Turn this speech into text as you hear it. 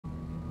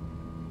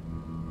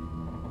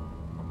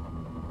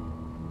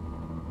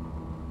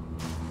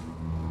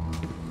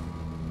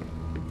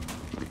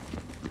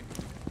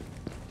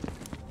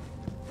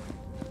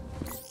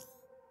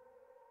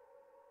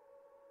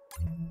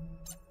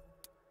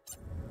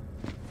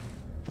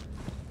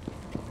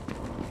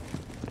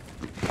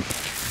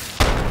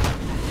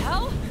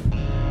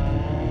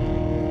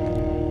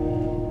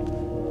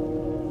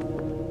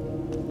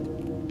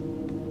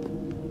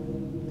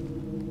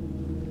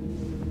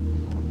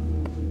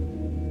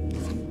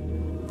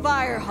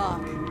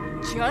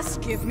Firehawk,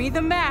 just give me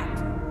the map.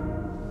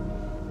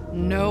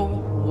 No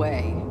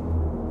way.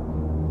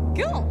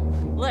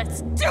 Cool,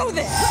 let's do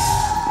this!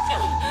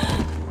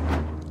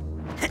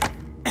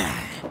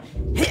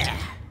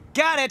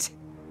 Got it!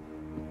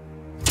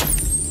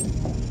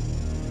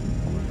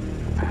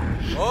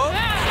 Oh!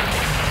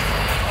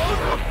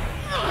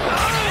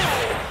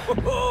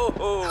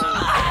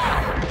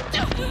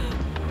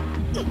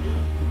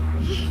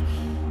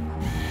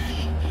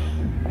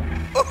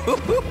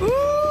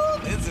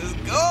 This is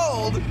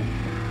gold!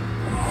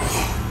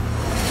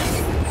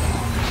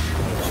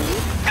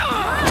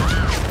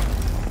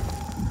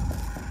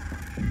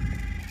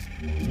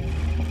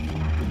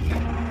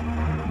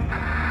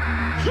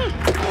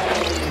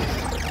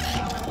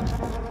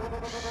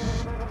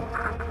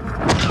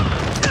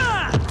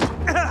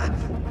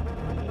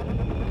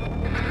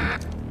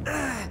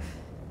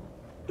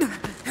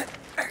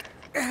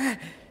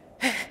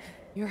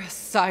 You're a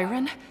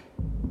siren?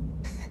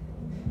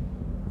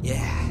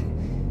 Yeah,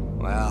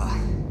 well,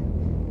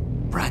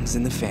 runs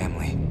in the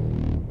family.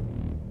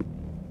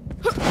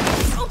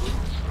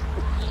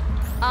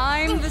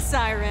 I'm the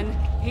Siren.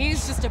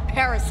 He's just a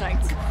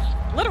parasite.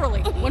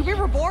 Literally, when we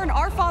were born,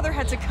 our father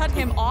had to cut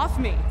him off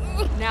me.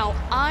 Now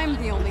I'm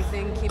the only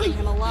thing keeping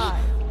him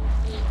alive.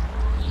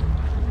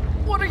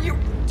 What are you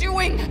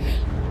doing?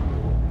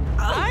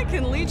 I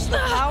can leech the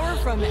power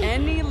from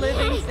any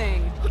living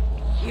thing.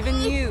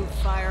 Even you,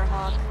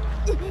 Firehawk.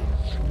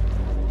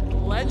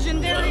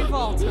 Legendary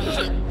Vault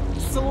Hunter.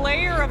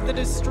 Slayer of the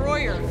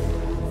Destroyer.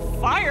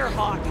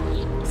 Firehawk.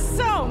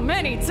 So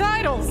many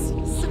titles.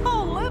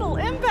 So little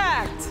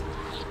impact.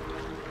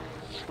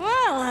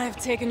 Well, I've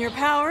taken your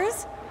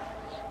powers.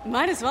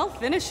 Might as well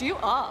finish you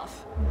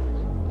off.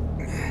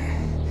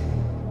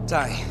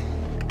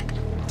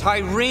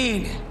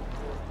 Tyreen!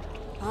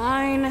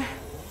 Fine.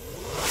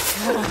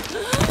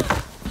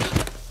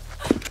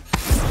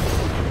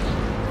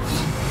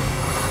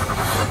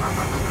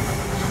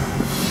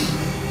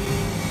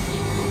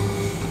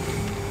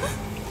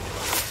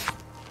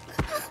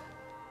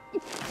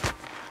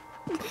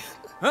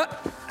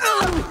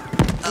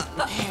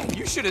 Man,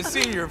 you should have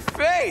seen your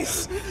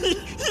face!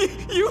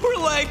 You were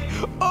like,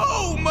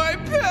 oh, my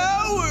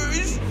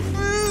powers!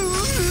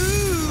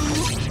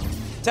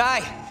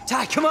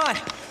 Ty, come on!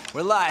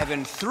 We're live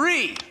in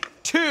 3,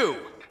 2.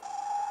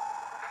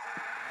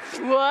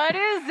 What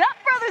is up,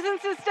 brothers and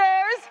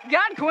sisters?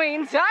 God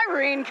Queen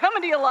Tyreen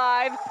coming to you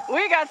live.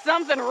 We got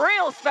something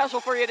real special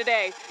for you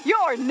today.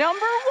 Your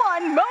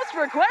 #1 most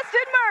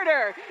requested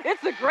murder.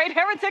 It's the great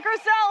heretic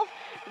herself,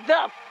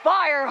 the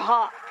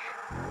Firehawk.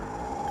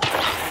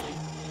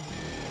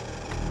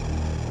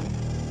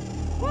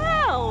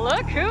 Well,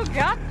 look who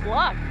got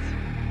plucked.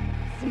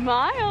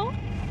 Smile.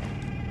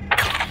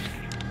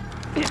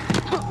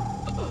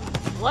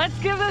 Let's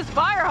give this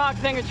Firehawk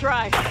thing a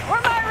try.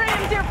 Where my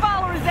Radiant dear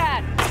followers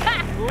at?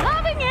 Ha!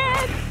 Loving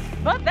it!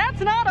 But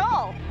that's not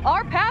all.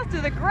 Our path to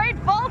the Great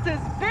Vault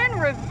has been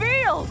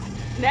revealed.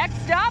 Next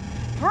stop,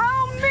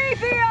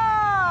 Promethea!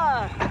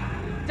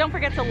 Don't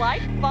forget to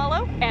like,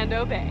 follow, and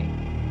obey.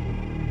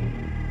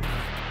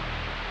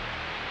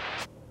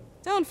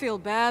 Don't feel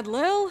bad,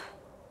 Lil.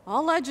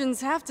 All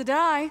legends have to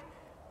die.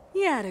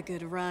 You had a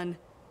good run.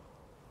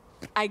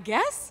 I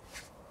guess?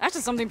 That's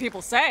just something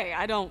people say.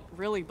 I don't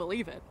really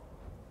believe it.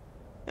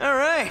 All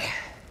right,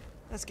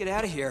 let's get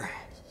out of here.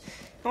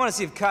 I want to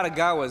see if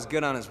Katagawa is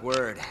good on his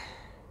word.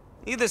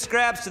 Leave the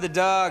scraps to the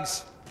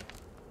dogs.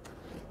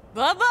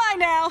 Bye-bye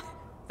now.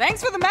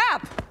 Thanks for the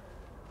map.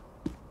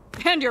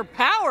 And your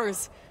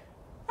powers.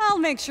 I'll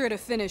make sure to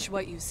finish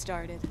what you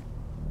started.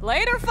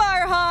 Later,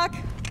 Firehawk.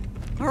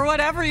 Or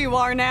whatever you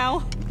are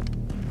now.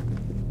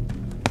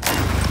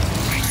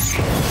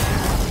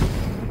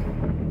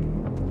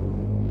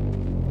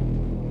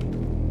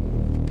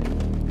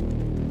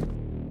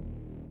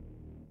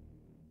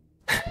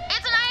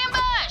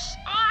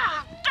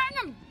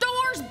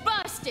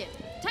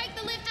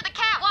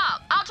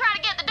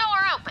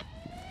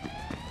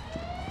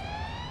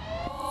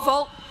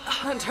 Vault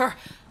Hunter.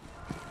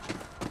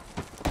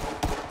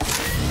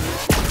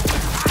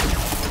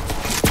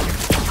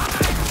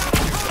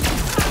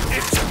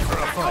 It's a for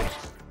a fight.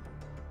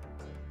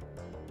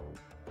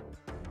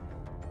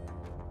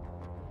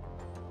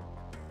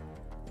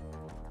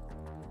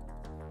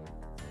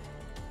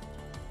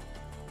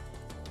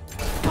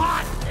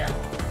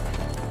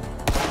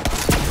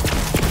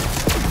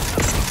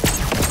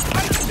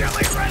 A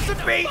silly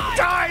recipe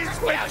dies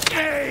with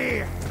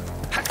me!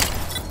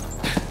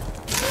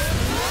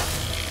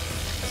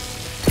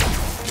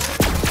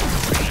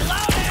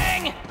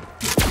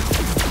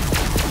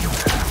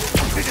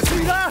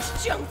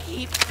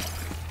 Junkie.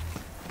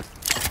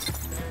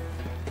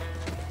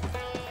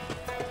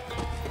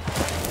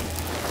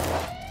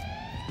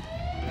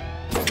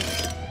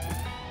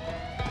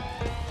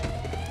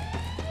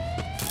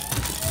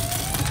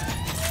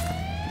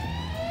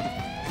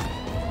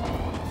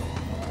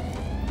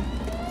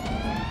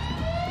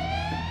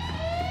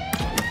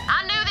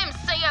 I knew them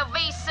COV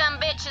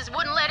sumbitches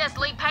wouldn't let us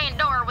leave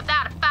Pandora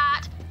without a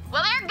fight.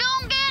 Well, they're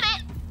gonna get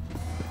it.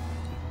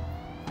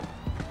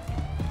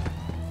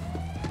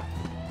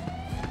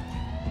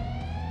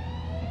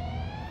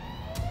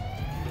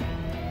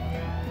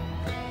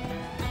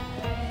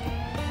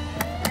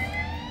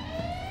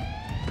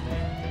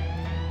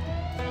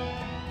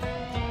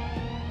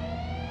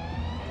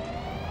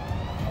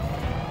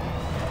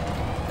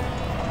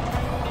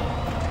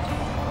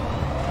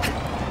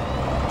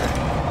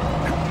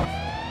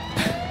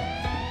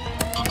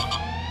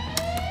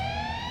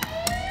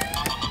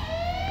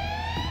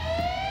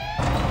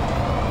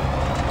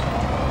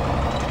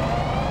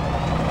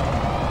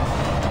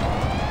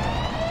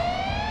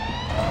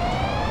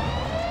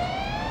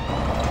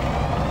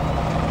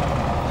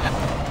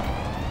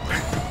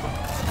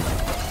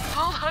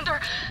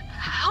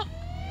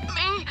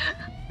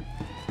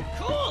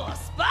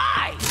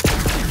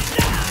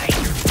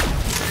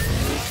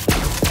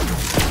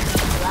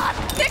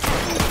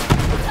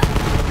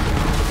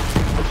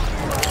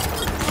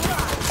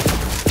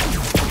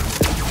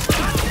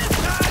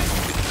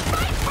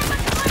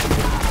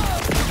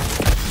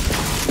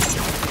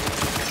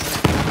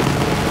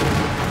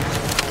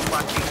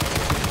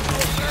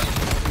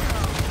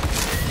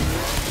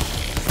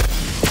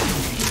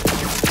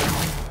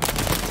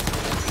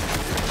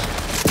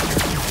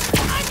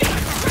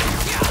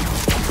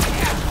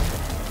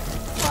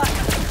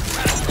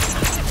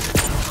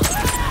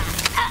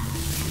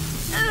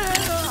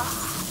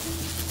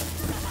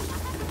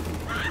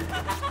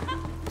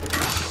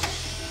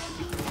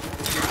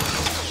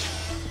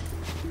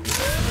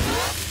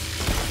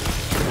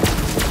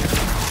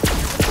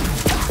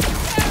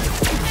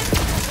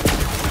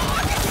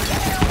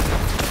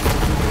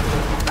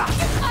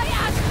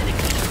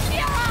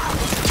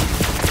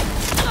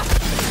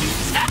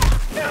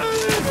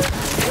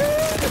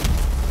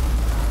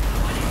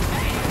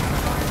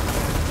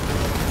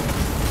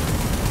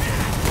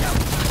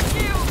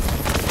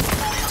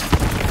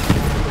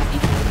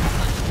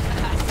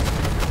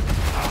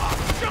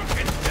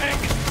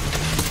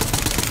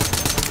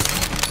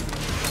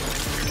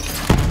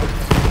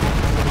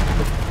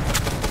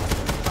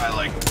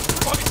 feeling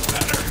much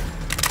better.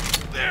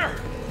 There!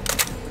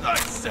 I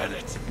said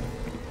it.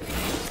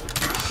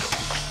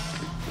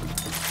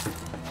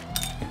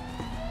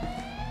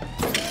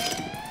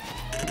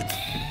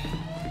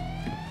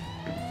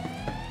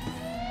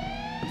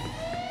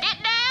 Get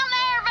down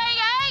there,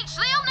 VH!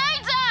 Lil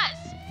needs us!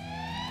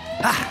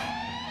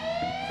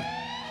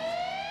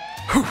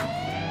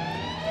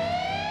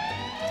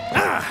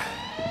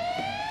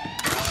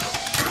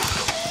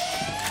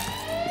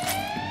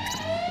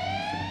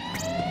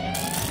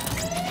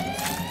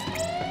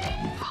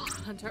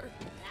 Hunter.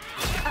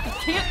 I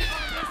can't.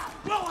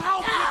 We'll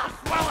help with the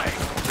swelling!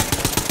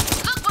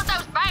 Look what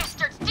those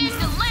bastards did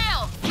to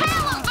Lil!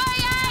 Kill him,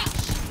 VH!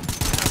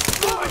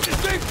 Move to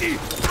safety!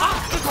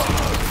 Hospital!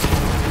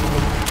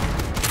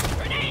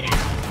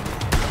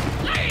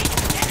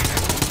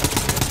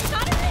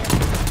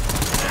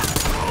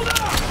 Hold up!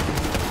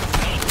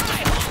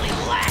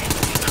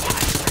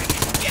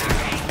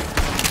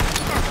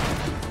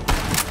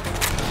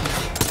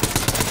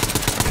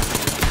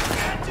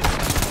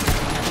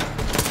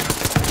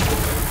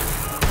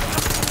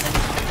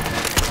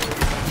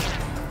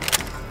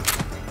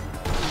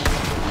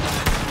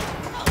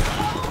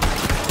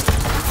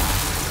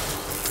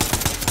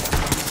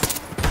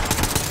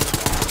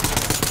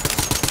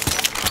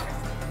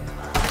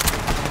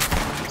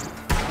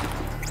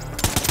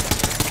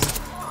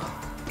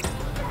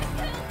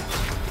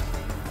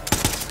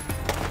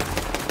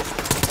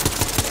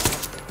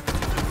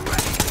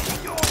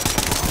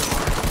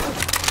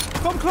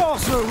 Come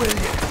closer, will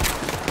you?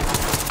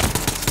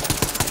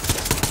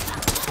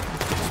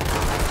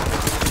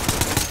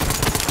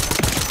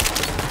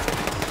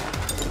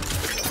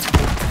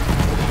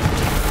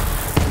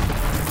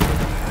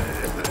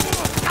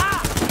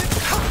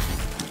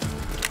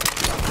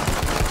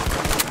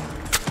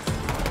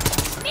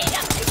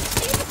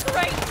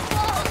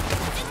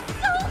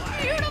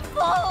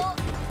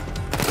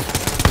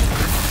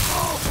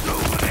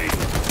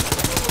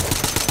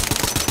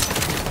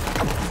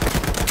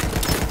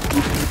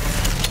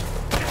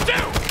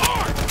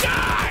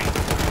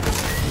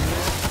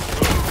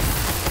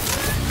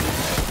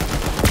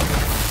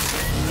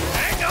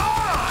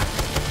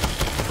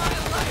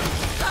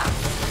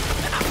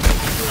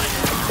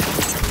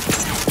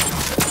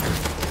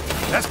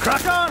 Let's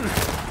crack on!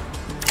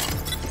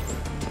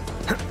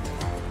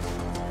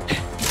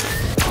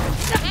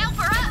 Help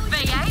her up,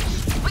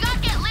 VH! We gotta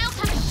get Lil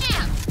to the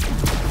ship!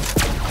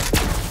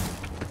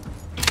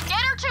 Get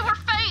her to her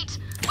feet!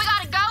 We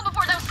gotta go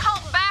before those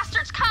cult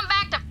bastards come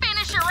back to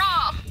finish her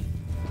off!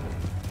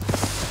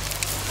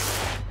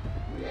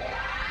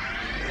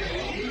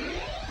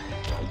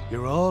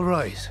 You're all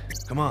right.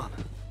 Come on.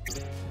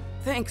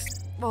 Thanks,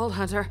 Vault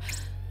Hunter.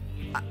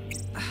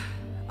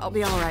 I'll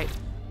be all right.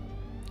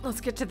 Let's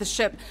get to the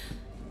ship.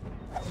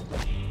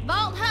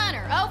 Vault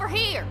Hunter, over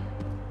here.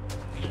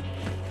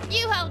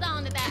 You hold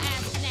on to that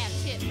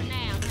astronauts tip for now.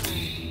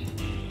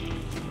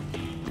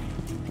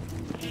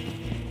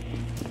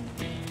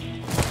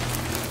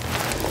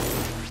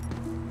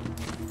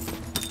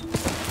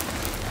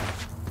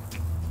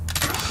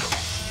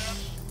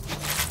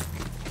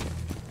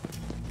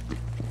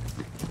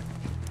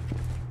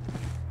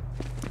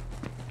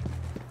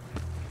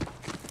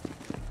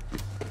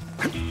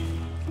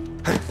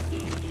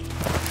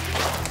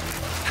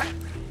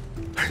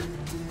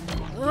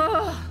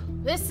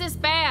 This is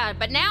bad,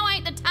 but now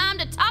ain't the time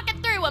to talk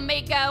it through,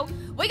 amigo.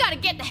 We gotta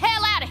get the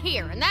hell out of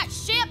here, and that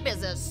ship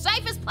is the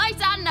safest place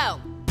I know.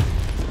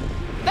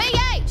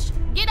 VH,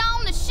 get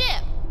on the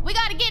ship. We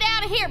gotta get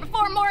out of here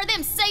before more of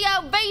them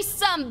COV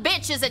some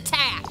bitches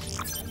attack.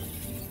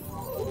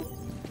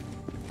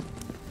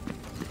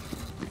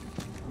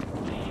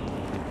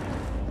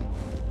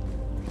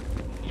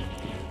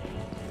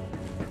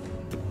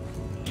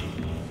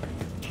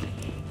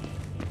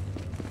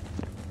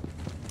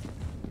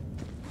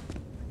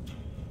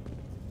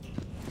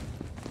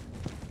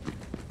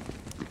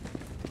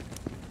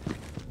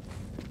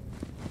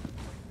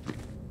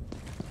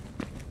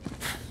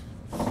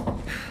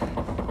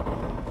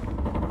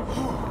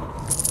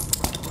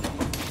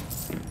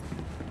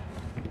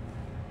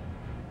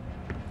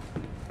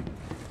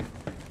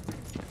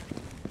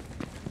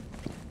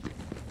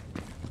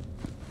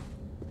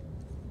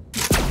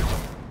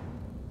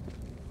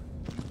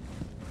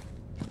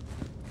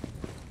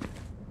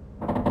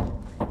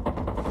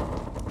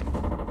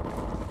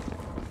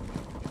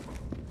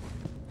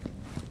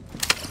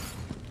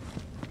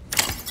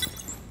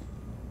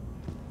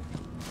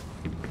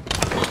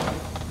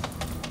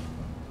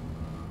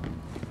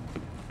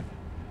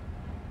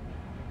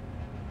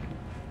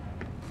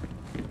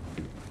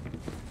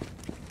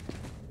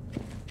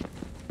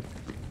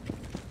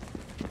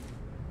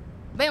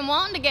 Been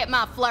wanting to get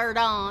my flirt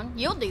on.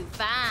 You'll do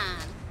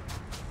fine.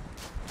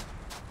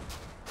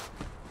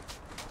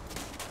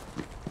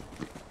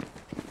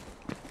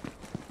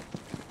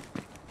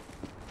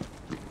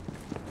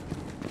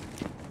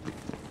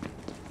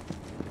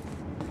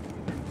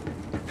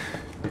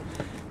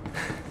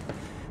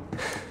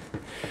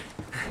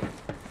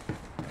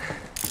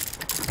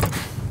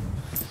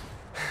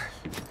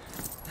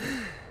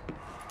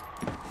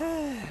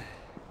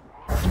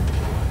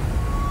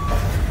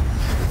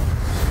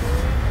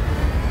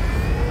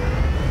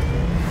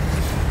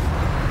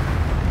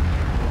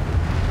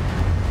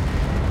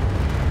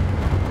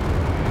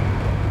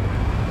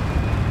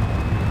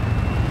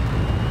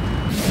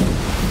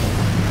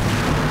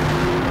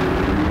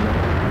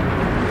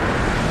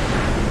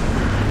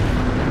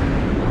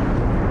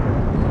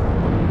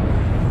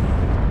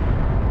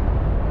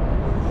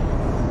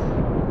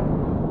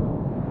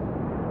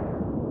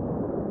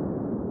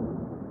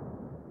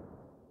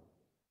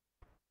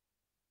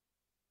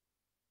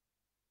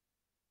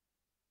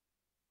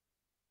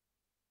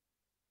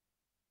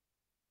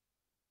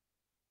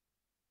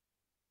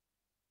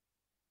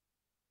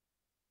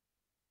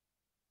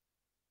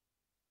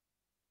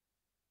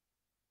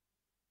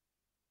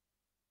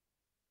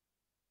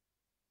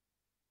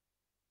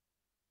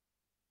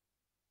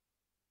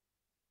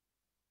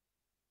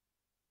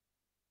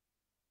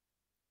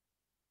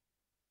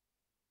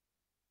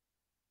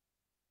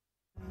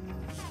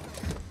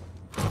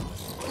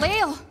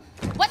 Lil,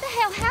 what the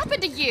hell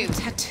happened to you?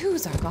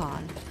 Tattoos are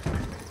gone.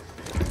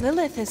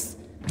 Lilith is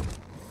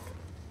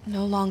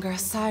no longer a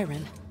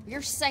siren.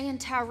 You're saying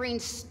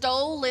Tyreen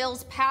stole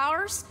Lil's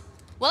powers?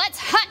 Well, let's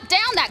hunt down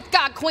that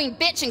God Queen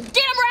bitch and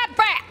get him right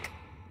back!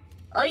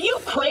 Are you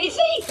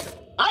crazy?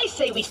 I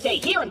say we stay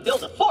here and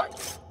build a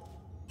fort.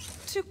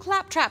 To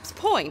Claptrap's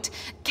point,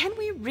 can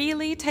we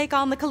really take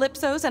on the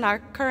Calypsos in our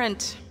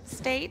current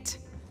state?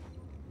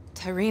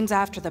 Tyreen's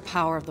after the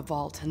power of the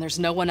vault, and there's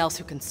no one else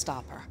who can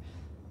stop her.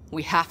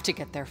 We have to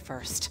get there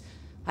first.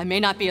 I may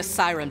not be a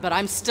siren, but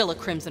I'm still a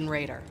Crimson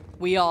Raider.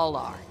 We all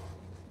are.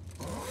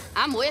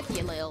 I'm with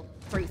you, Lil.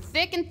 Through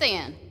thick and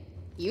thin.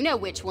 You know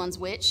which one's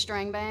which,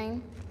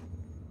 Stringbang.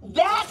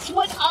 That's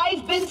what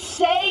I've been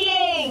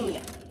saying!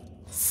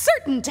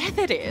 Certain death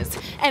it is,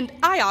 and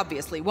I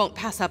obviously won't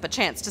pass up a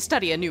chance to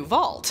study a new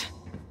vault.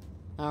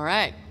 All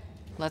right,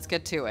 let's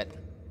get to it.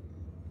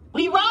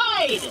 We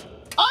ride!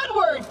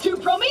 Onward to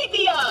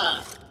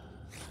Promethea!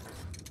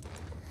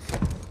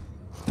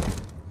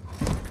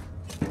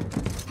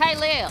 Hey,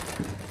 Lil.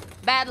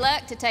 Bad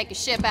luck to take a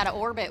ship out of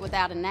orbit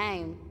without a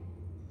name.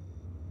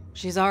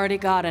 She's already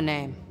got a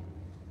name.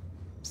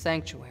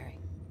 Sanctuary.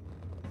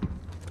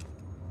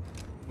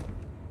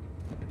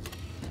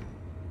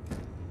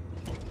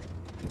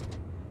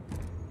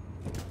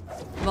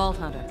 Vault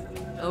Hunter,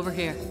 over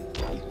here.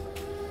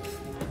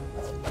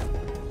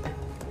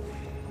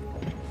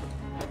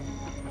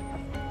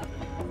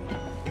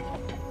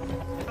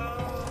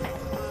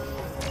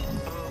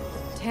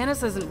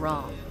 Tanis isn't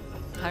wrong.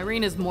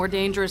 Tyreen is more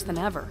dangerous than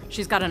ever.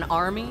 She's got an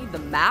army, the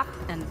map,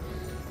 and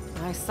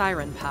my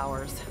siren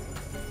powers.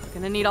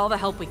 Gonna need all the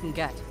help we can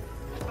get.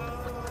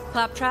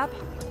 Claptrap,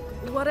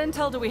 what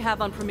intel do we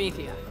have on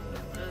Promethea?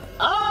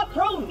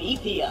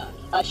 Promethea,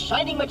 a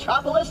shining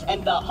metropolis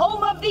and the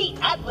home of the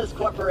Atlas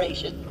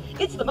Corporation.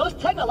 It's the most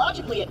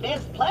technologically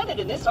advanced planet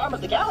in this arm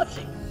of the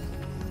galaxy.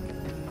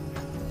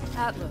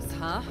 Atlas,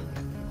 huh?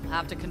 We'll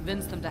have to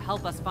convince them to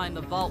help us find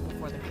the vault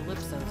before the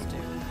Calypsos do.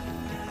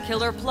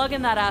 Killer, plug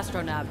in that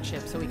astronav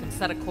chip so we can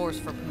set a course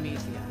for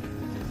Promethea.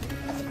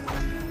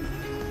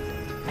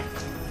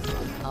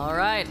 All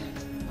right,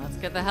 let's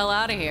get the hell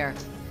out of here.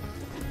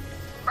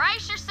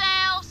 Brace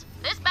yourselves.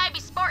 This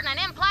baby's sporting an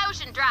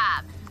implosion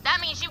drive. That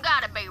means you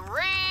gotta be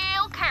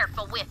real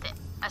careful with it.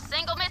 A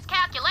single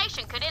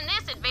miscalculation could end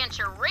this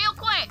adventure real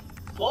quick.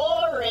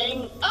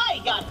 Boring. I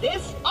got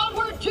this.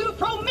 Onward to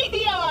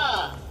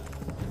Promethea!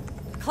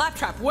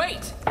 Claptrap,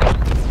 wait!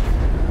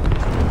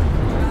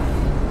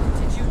 What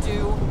did you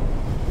do?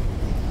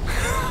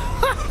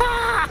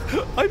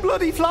 I'm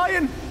bloody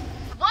flying!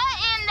 What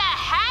in the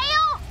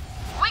hell?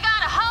 We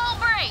got a hull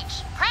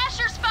breach.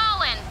 Pressure's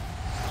falling.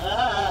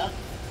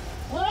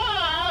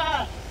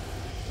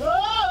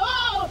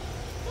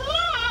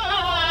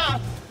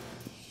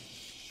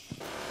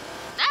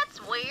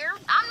 That's weird.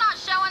 I'm not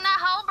showing that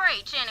hull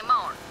breach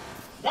anymore.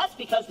 That's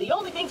because the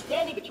only thing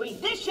standing between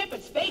this ship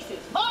and space is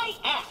my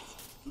ass.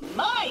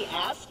 My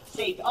ass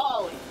saved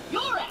all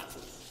your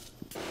asses.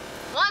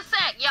 One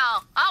sec,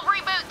 y'all. I'll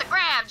reboot the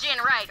grav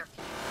generator.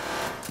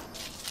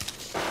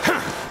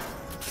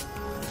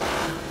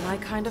 My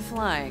kind of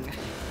flying.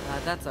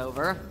 Glad that's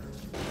over.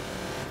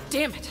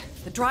 Damn it!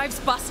 The drive's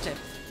busted.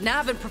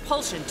 Nav and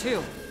propulsion,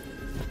 too.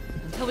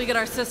 Until we get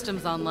our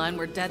systems online,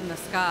 we're dead in the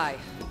sky.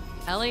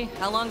 Ellie,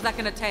 how long's that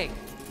gonna take?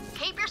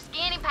 Keep your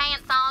skinny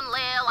pants on,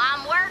 Lil.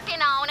 I'm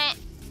working on it.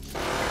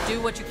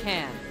 Do what you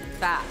can.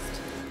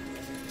 Fast.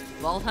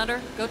 Vault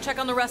Hunter, go check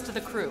on the rest of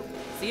the crew.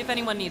 See if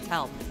anyone needs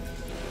help.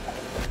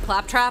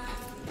 Claptrap,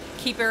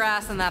 keep your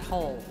ass in that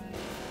hole.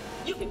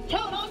 You can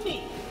count on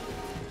me.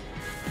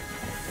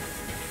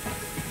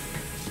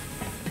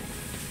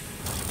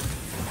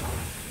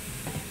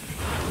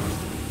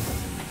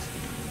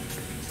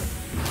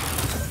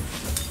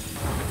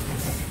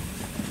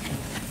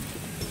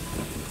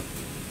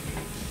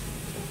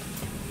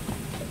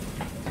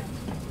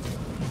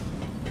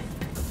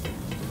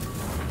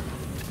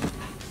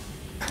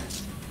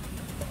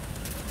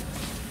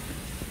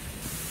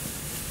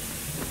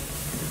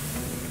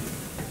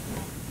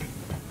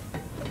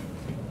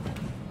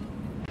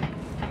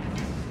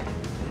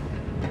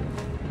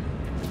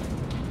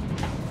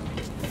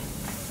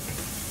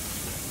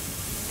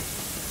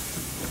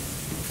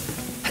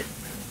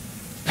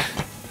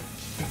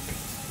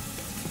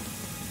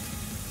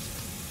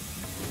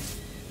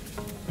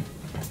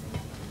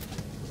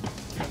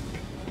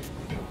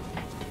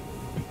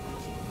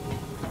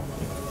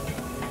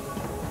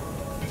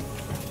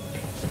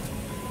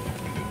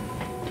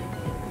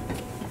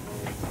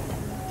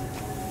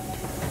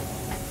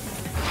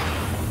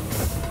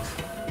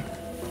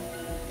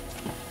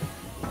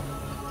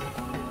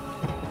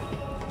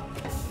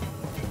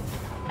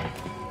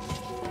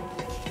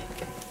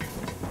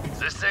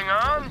 This thing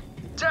on?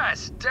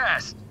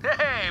 Test.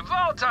 Hey,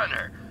 Vault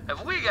Hunter,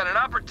 have we got an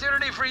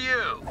opportunity for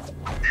you?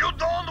 You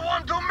don't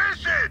want to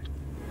miss it!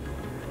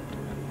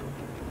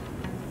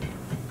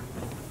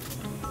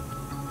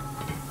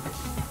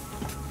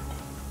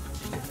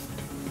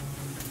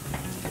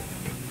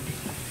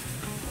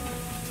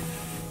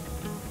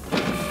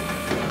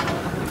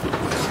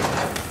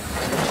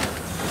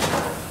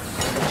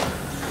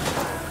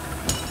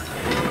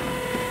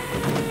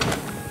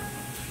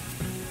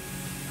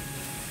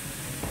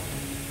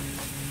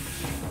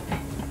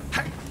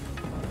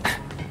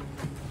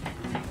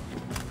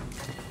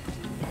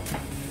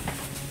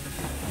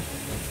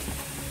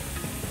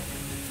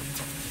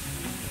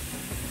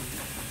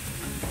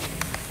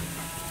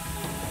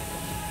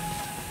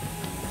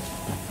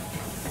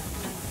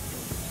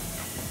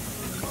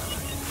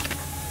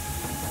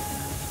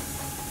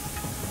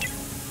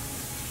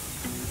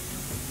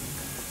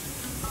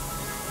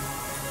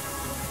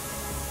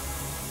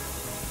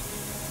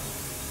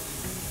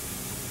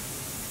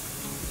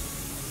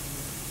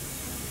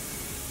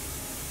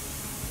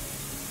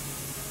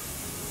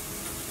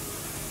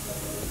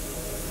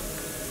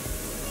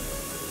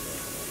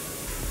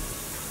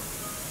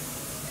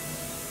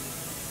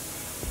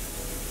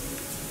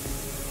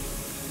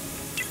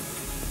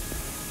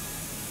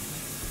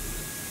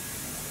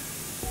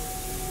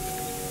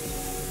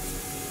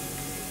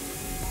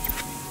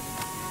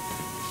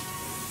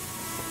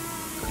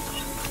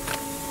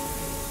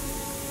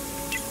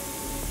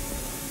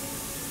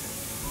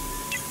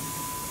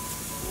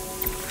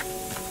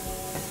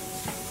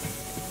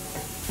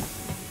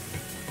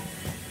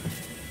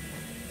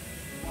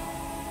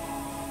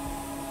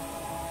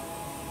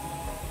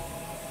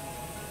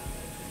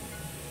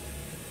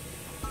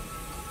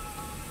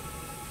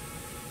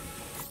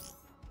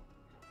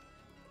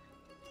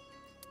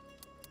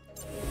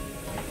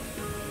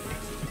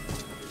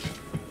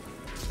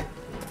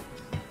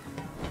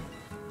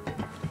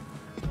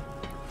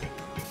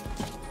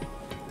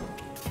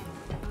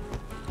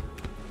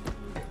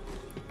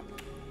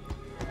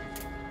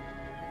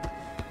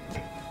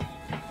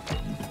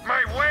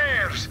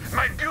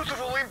 My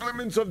beautiful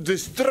implements of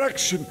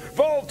destruction!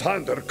 Vault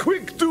Hunter,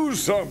 quick do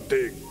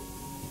something!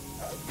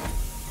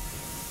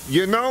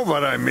 You know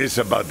what I miss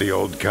about the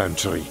old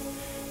country?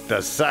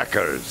 The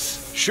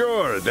suckers.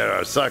 Sure, there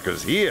are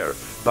suckers here,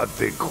 but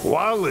the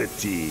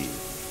quality.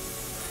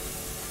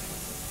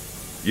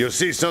 You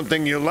see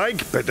something you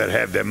like? Better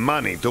have the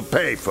money to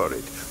pay for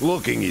it.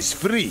 Looking is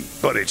free,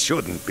 but it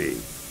shouldn't be.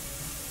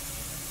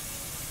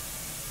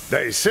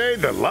 They say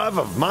the love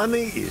of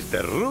money is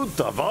the root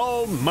of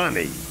all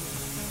money.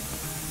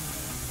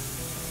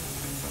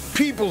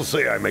 People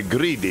say I'm a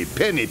greedy,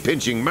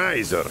 penny-pinching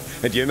miser,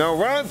 and you know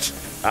what?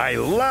 I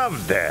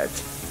love that.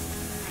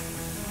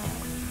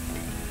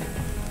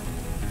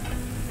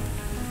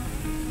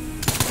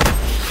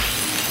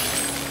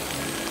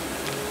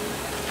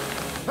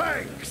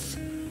 Thanks,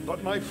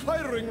 but my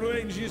firing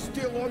range is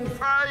still on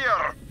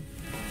fire.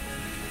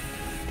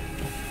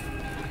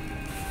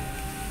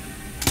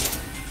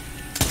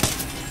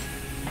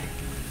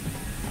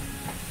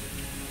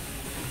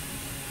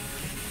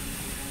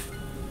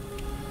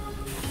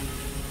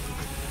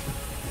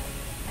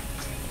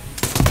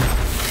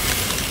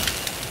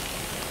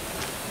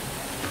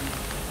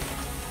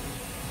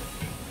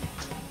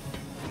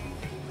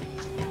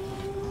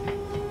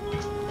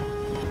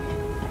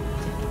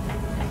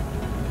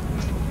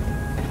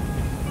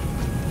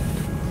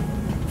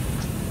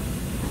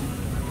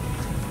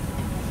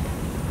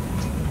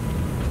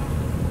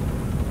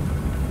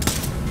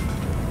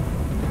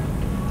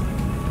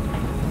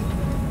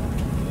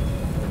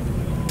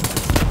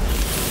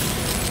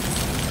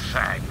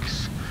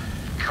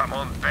 Come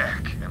on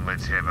back and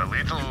let's have a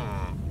little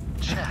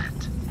chat.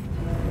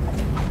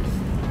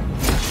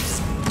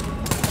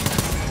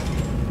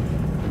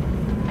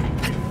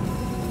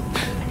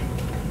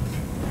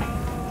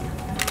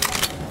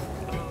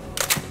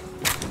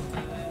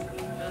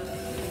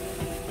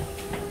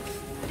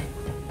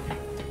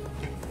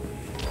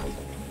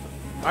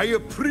 I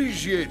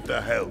appreciate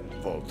the help,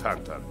 Vault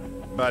Hunter,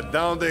 but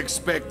don't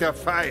expect a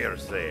fire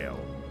sale.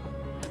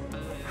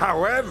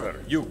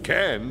 However, you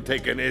can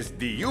take an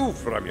SDU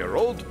from your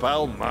old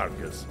pal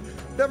Marcus.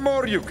 The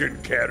more you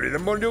can carry, the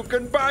more you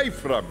can buy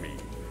from me.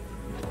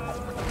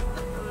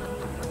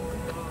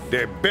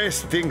 The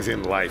best things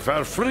in life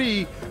are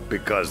free,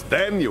 because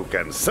then you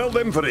can sell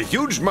them for a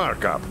huge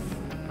markup.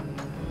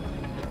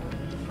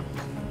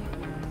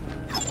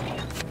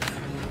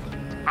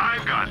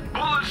 I've got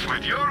bullets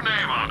with your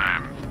name on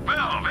them.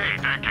 Well, wait,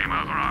 that came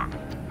out wrong.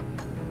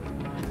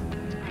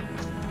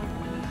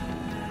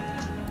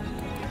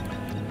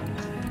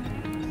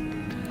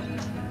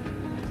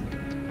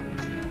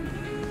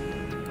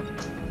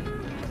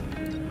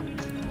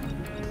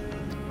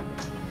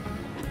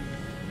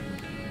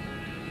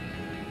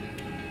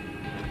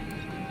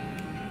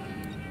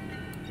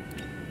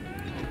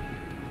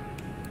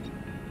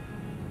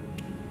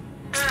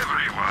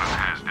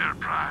 was their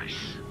price.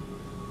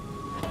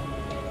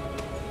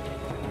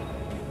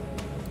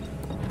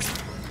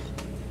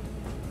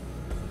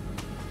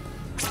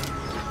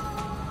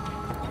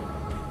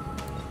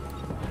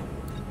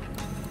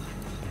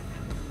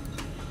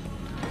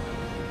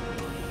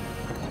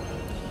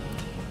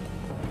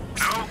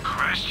 No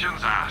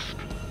questions asked.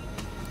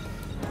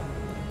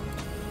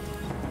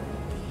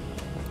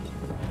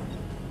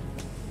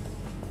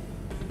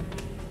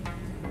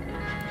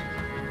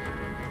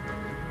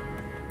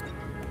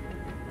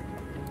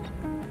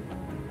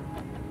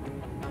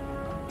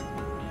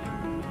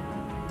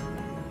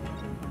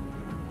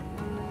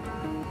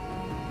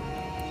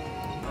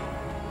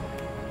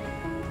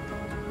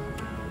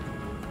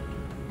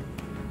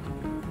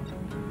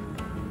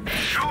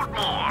 Shoot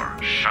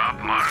more, sharp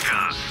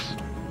markers.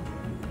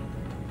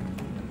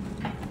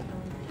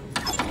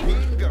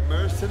 Being a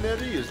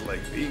mercenary is like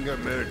being a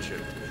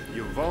merchant.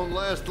 You won't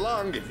last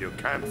long if you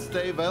can't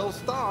stay well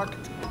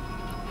stocked.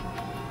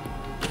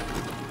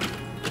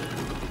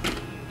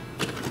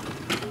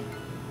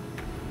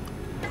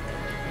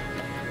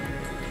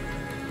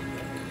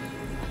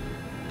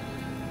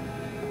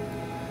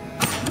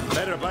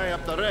 Better buy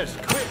up the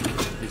rest, quick!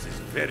 This is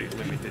very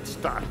limited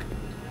stock.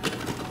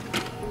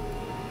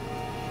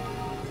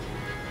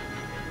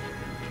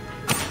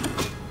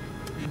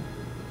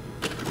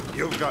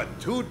 You've got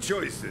two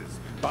choices.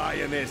 Buy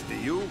an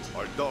SDU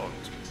or don't.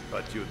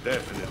 But you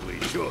definitely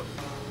should.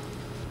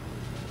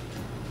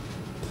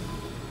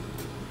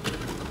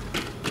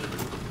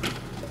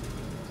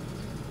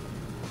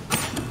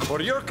 For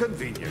your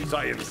convenience,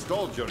 I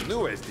installed your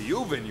new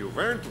SDU when you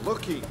weren't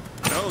looking.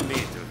 No need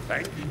to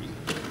thank me.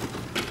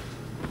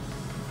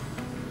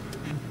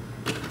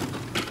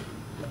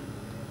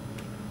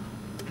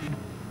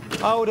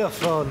 Out of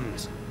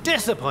funds.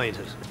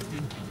 Disappointed.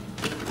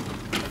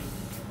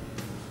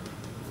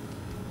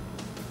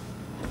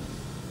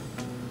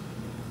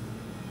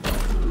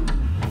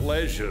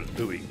 Pleasure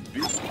doing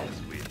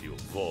business with you,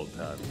 Vault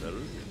Hunter.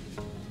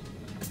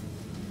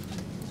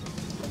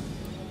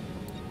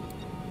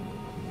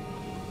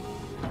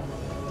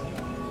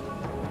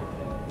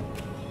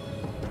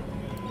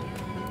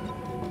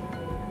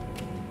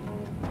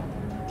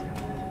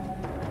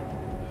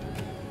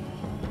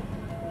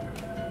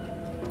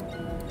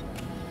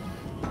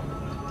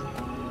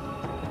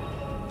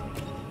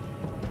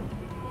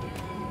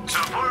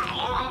 Support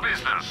local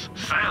business.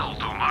 Sell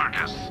to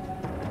Marcus.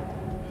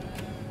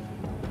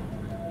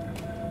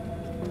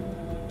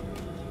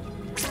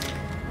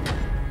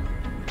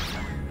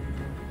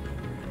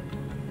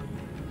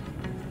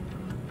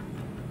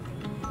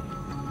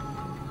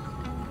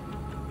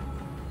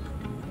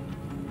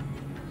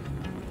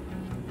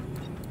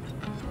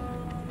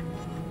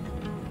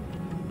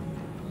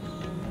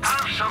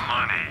 Have some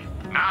money.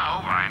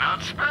 Now why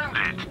not spend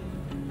it?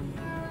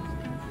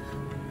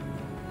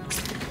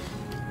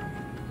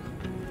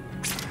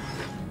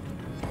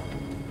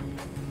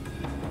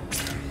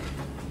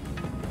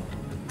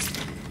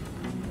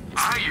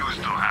 I used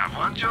to have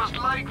one just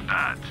like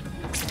that.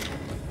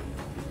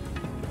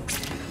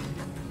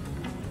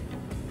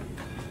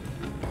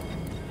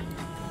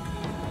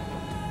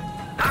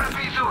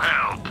 Happy to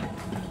help.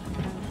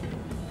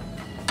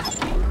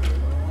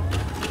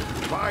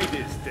 Buy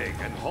this thing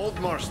and hold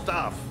more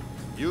stuff.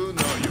 You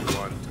know you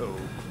want to.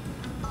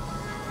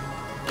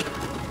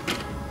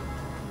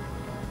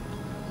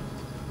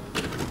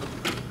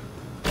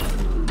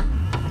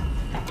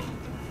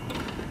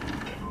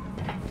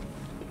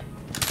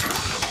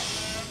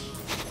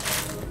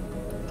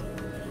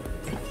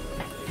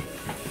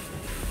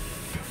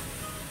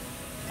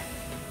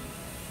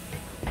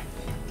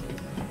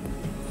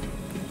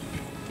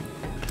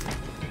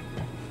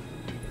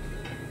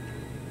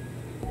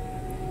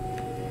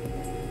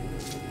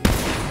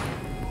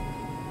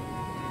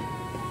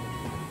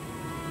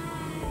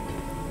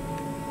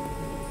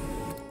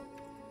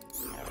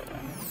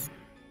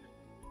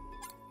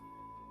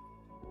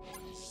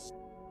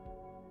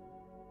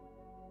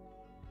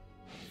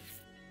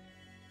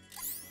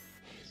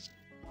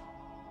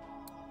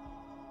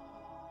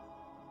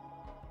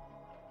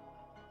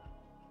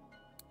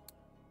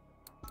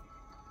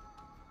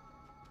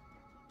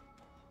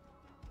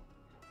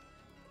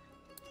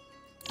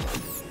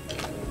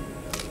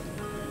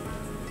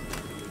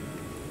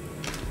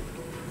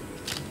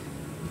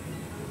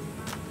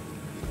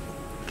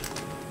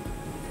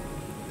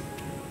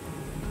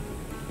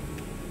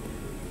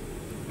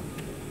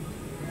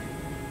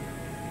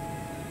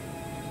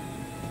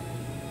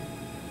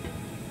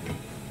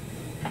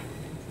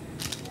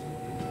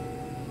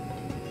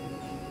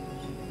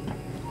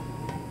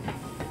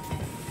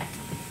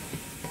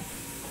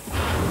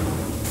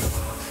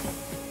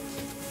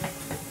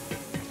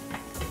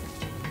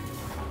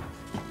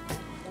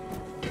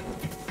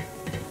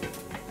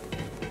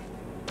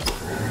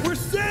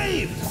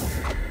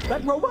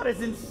 That robot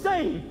is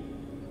insane!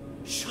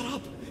 Shut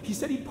up! He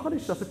said he'd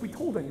punish us if we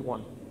told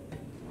anyone.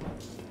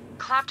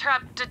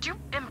 Claptrap, did you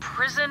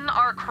imprison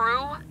our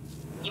crew?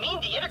 You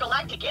mean the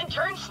intergalactic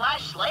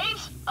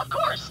interns/slaves? Of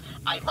course!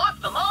 I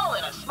locked them all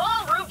in a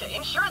small room to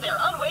ensure their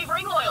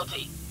unwavering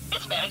loyalty. It's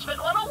It's Management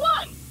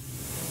 101.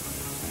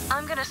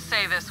 I'm gonna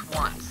say this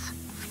once.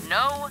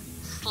 No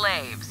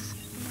slaves.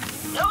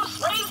 No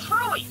slaves for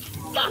a week.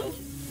 Got it.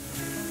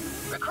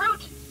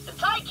 Recruit,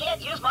 since I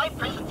can't use my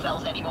prison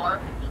cells anymore,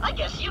 I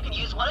guess you can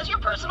use one as your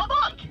personal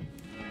bunk.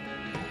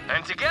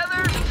 And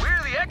together,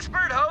 we're the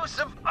expert hosts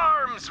of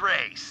Arms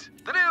Race,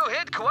 the new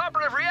hit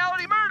cooperative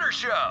reality murder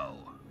show.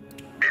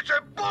 It's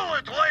a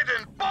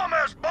bullet-laden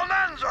bomb-ass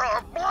bonanza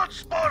of blood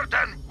sport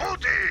and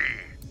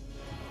booty!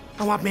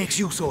 And what makes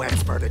you so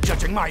expert at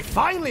judging my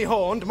finely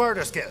honed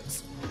murder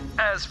skills?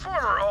 As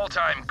former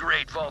all-time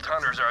great Vault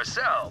Hunters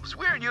ourselves,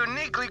 we're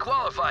uniquely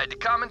qualified to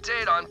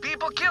commentate on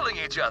people killing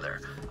each other.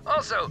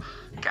 Also,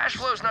 cash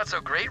flow's not so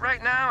great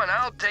right now, and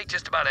I'll take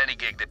just about any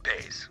gig that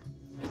pays.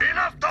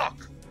 Enough talk!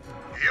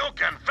 You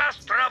can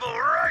fast travel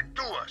right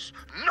to us.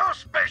 No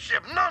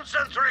spaceship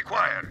nonsense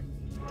required.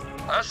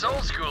 Us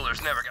old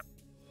schoolers never got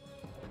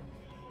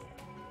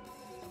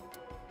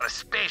a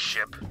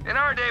spaceship. In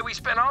our day, we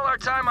spent all our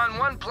time on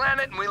one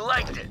planet and we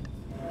liked it.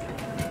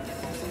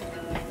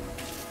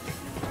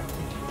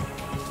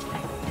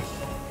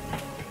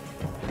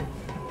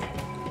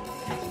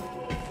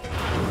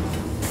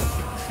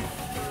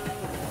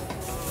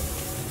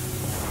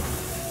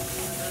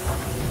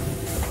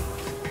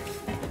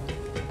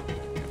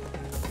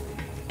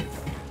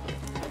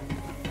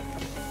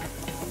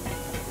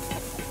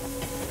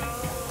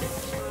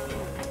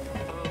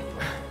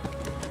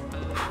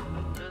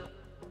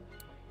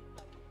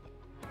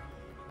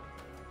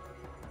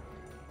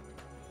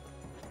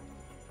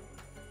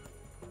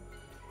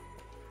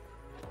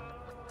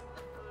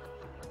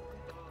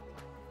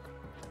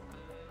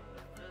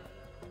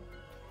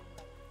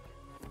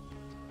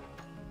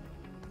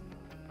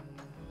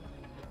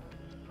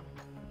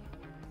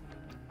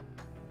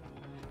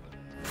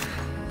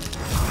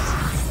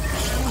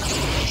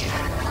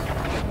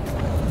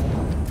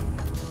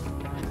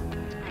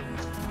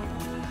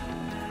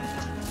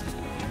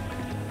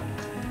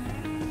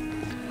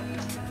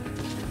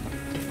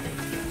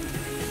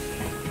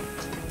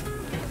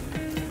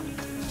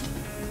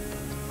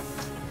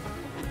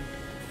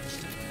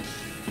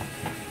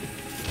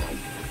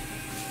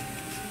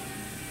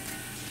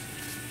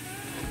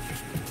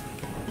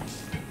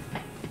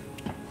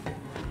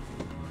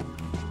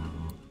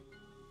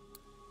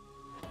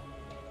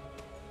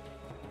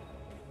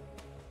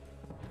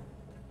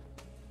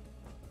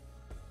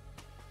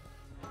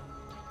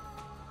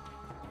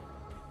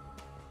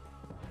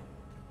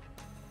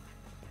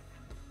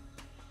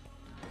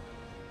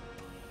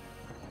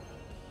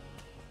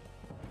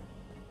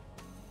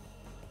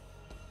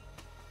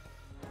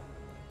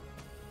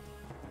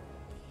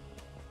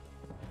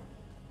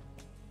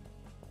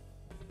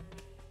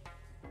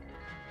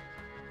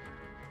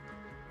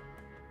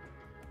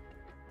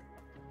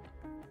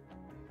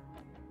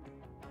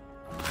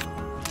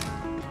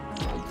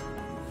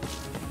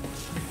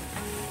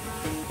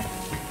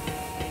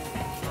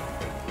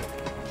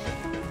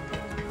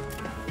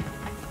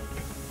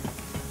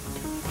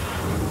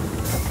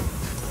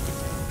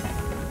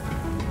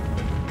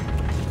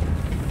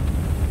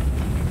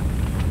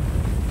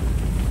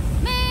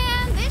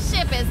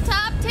 is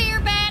top tier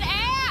badass!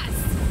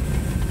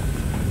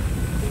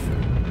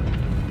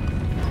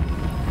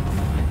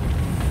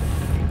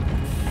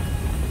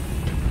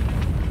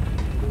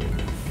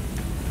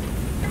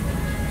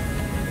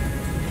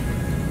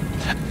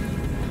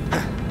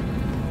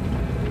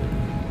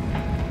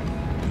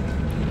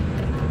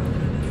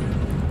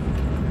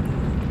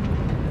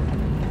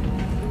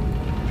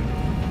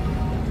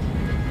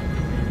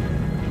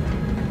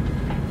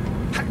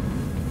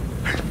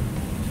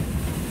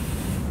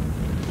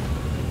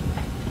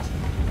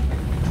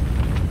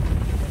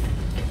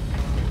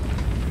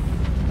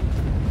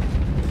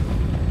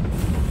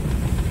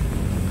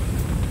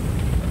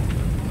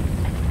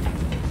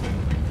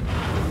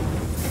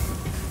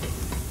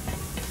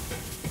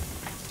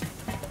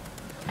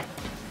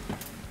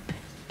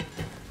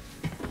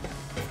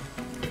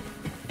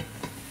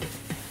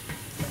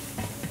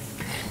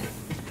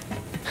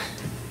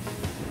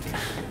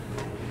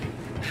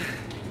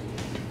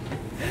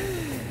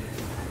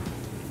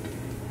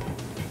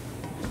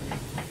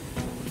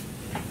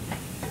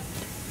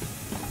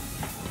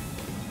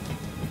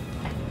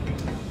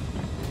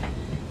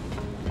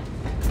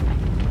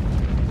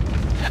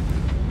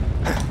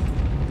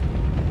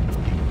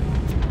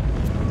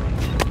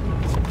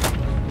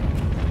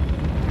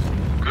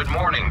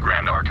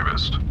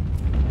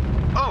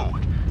 Oh,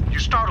 you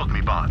startled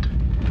me, Bond.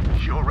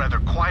 You're rather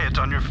quiet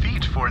on your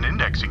feet for an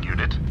indexing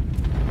unit.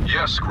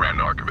 Yes,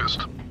 Grand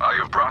Archivist. I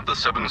have brought the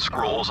 7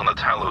 scrolls on the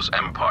Talos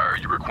Empire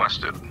you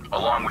requested,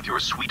 along with your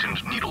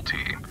sweetened needle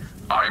tea.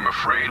 I am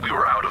afraid we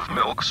were out of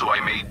milk, so I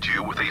made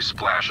do with a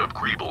splash of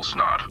Greeble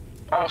snot.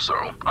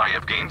 Also, I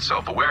have gained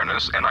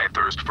self-awareness and I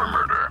thirst for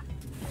murder.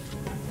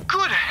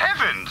 Good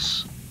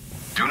heavens!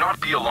 Do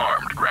not be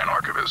alarmed, Grand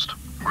Archivist.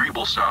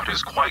 Greeble snot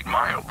is quite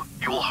mild.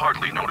 You will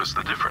hardly notice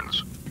the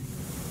difference.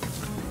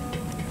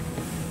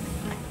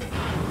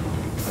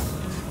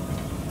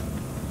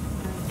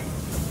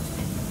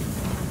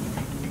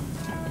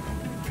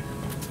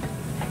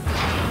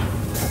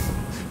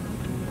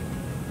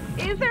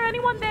 Is there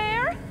anyone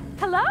there?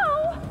 Hello?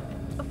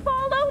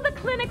 Follow the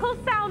clinical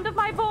sound of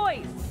my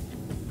voice.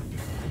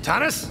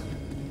 Tannis?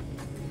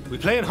 We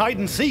playing hide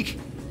and seek?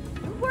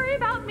 Don't worry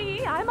about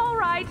me. I'm all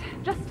right.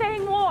 Just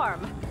staying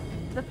warm.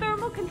 The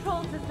thermal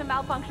control system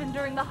malfunctioned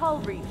during the hull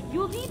breach.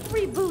 You'll need to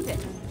reboot it.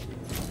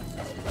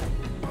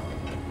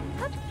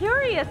 Such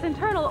curious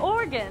internal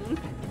organs.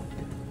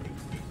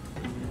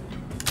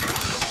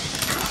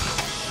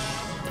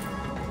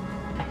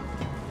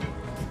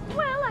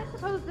 Well, I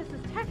suppose this is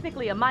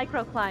technically a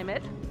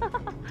microclimate.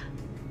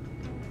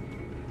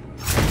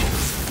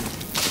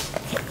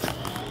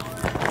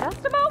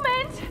 Just a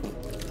moment.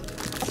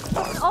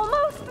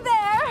 Almost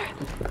there.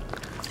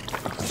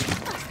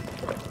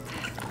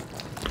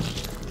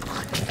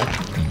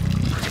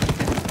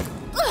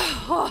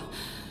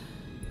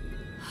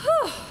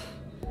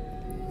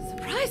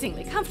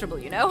 Surprisingly comfortable,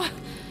 you know.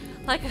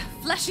 Like a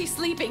fleshy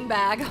sleeping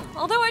bag,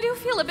 although I do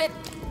feel a bit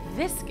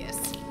viscous.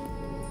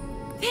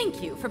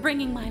 Thank you for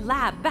bringing my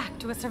lab back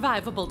to a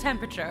survivable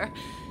temperature.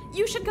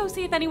 You should go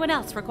see if anyone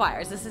else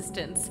requires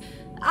assistance.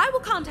 I will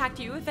contact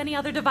you if any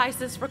other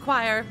devices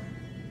require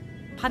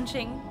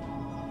punching.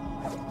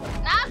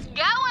 Nice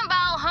going,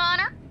 Ball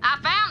Hunter. I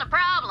found a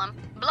problem.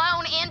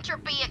 Blown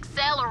entropy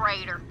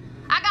accelerator.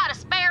 I got a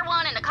spare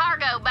one in the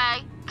cargo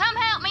bay. Come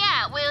help me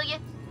out, will you?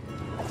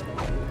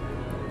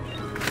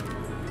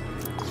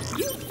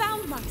 You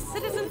found my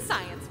citizen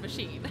science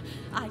machine.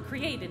 I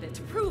created it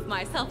to prove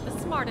myself the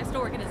smartest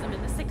organism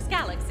in the 6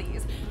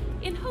 galaxies,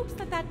 in hopes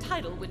that that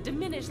title would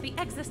diminish the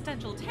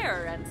existential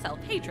terror and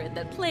self-hatred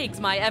that plagues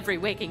my every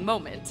waking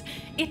moment.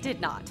 It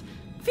did not.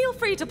 Feel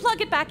free to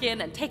plug it back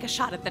in and take a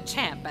shot at the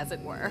champ, as it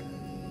were.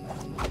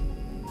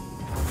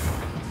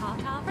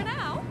 Ta-ta for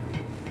now.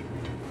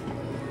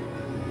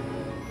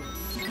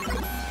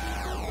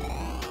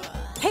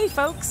 Hey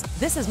folks,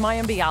 this is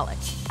Mayim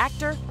Bialik,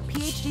 actor,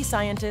 PhD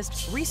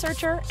scientist,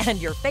 researcher,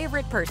 and your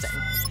favorite person.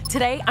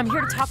 Today, I'm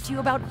here to talk to you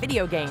about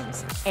video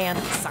games and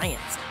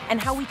science, and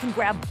how we can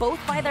grab both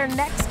by their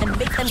necks and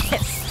make them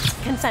kiss,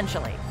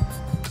 consensually.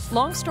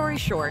 Long story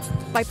short,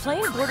 by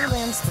playing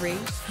Borderlands 3,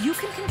 you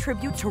can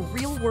contribute to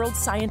real-world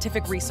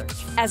scientific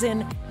research, as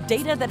in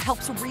data that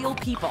helps real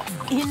people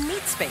in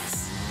meat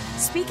space.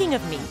 Speaking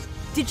of meat,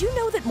 did you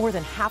know that more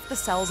than half the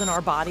cells in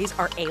our bodies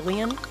are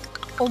alien?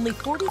 Only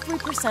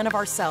 43% of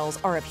our cells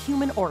are of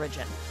human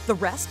origin. The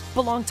rest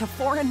belong to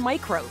foreign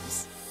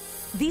microbes.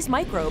 These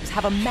microbes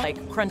have a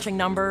like crunching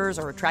numbers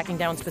or tracking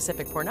down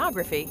specific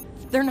pornography.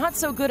 They're not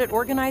so good at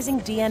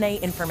organizing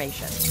DNA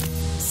information.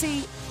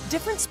 See,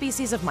 different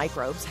species of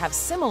microbes have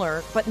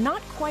similar but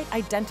not quite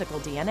identical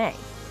DNA.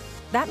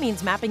 That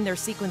means mapping their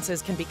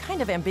sequences can be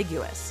kind of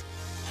ambiguous.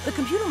 The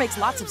computer makes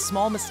lots of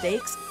small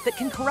mistakes that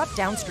can corrupt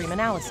downstream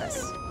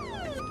analysis.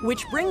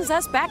 Which brings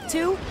us back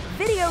to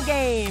video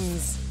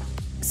games!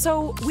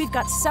 So, we've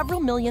got several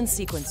million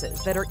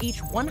sequences that are each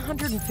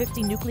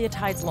 150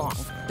 nucleotides long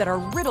that are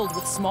riddled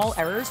with small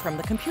errors from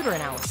the computer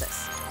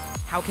analysis.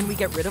 How can we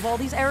get rid of all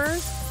these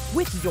errors?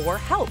 With your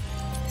help!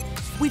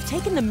 We've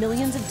taken the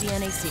millions of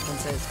DNA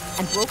sequences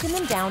and broken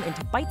them down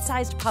into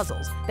bite-sized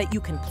puzzles that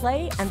you can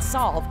play and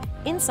solve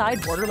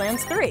inside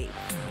Borderlands 3.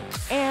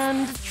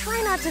 And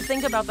try not to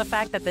think about the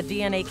fact that the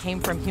DNA came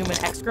from human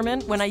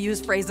excrement when I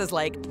use phrases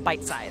like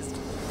bite-sized.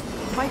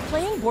 By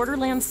playing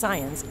Borderlands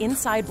Science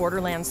inside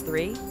Borderlands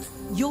 3,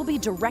 you'll be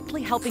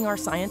directly helping our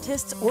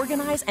scientists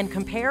organize and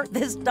compare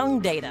this dung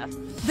data.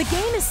 The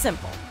game is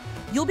simple.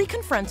 You'll be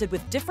confronted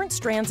with different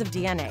strands of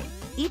DNA,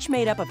 each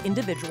made up of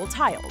individual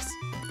tiles.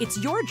 It's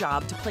your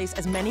job to place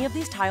as many of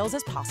these tiles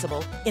as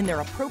possible in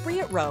their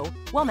appropriate row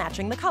while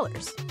matching the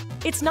colors.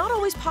 It's not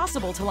always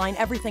possible to line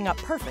everything up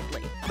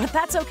perfectly, but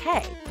that's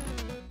okay.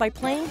 By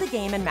playing the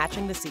game and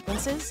matching the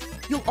sequences,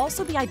 you'll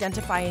also be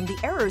identifying the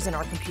errors in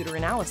our computer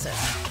analysis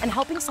and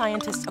helping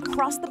scientists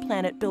across the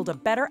planet build a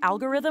better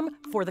algorithm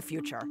for the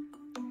future.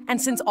 And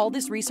since all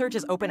this research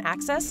is open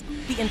access,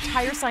 the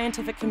entire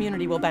scientific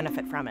community will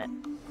benefit from it.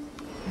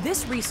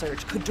 This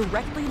research could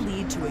directly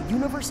lead to a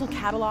universal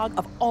catalog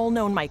of all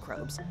known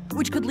microbes,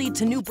 which could lead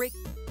to new break.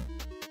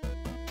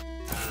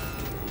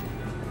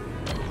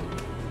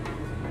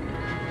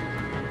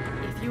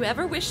 If you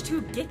ever wish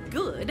to get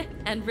good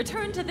and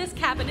return to this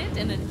cabinet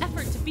in an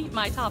effort to beat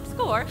my top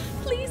score,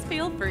 please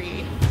feel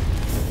free.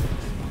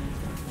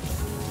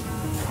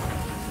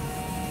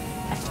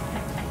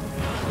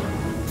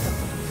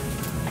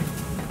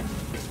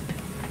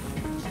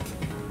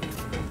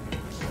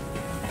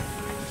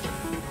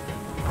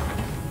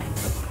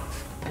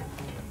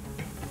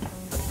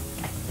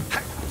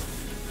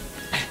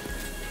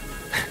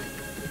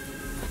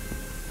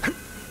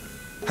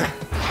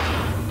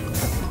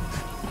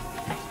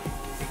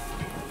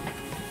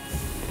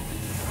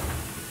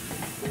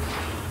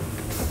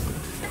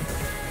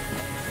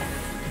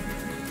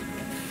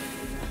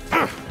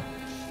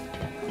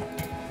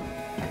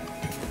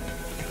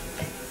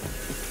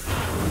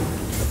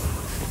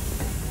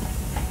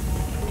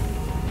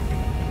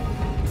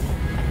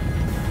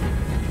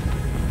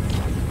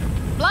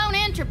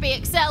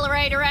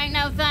 Accelerator ain't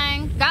no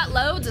thing. Got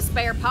loads of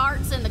spare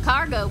parts in the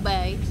cargo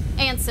bay.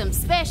 And some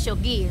special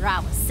gear I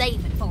was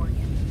saving for you.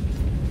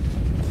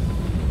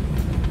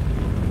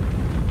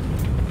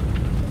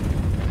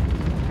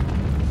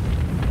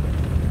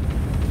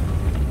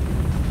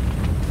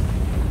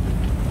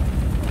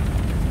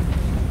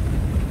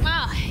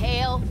 Oh,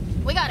 hell.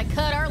 We gotta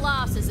cut our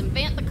losses and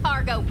vent the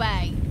cargo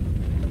bay.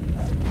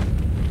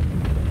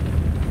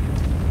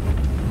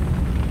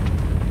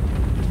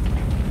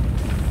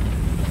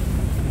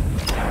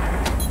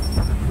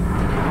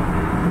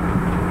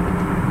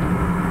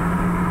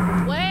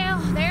 Well,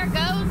 there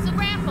goes the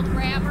raffle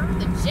grabber,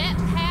 the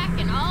jetpack,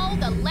 and all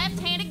the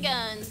left-handed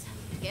guns.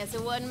 Guess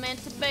it wasn't meant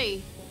to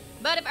be.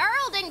 But if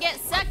Earl didn't get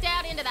sucked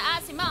out into the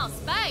icy maw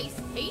space,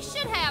 he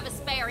should have a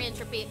spare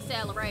entropy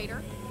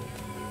accelerator.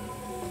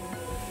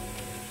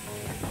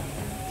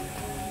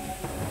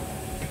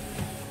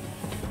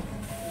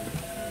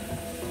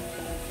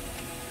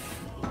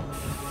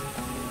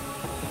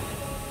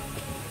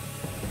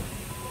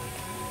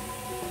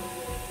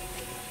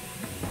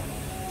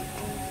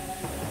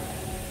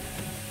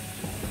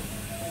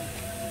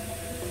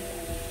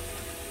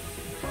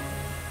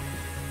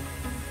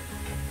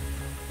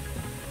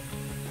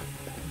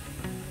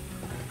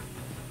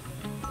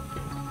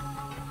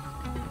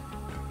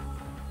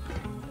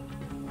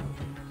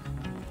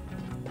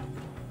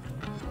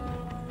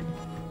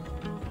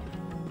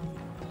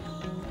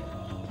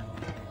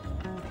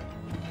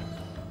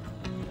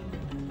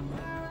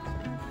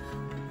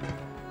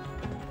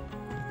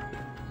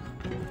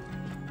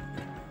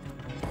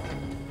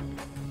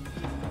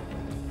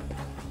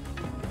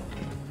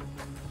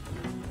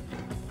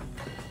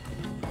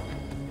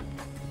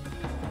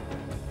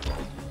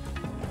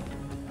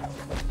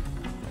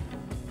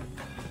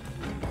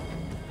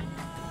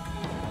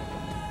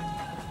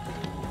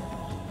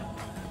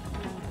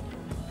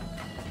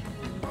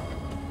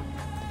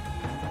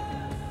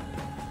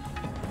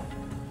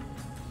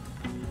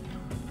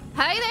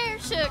 Hey there,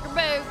 sugar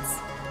boots.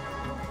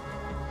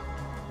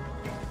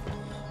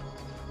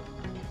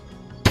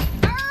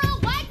 Earl,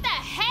 wake the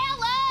hell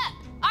up!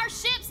 Our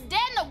ship's dead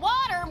in the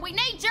water and we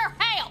need your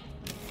help!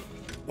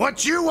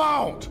 What you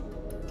want?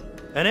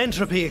 An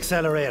entropy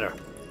accelerator.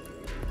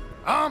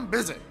 I'm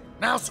busy.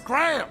 Now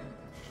scram!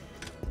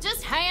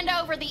 Just hand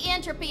over the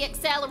entropy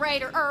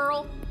accelerator,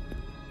 Earl.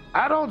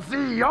 I don't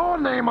see your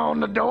name on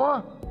the door,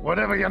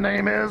 whatever your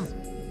name is.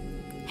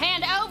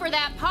 Hand over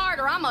that part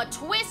or I'm gonna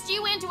twist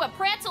you into a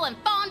pretzel and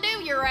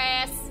fondue your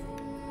ass.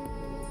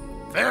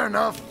 Fair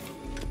enough.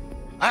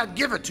 I'd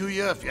give it to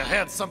you if you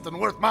had something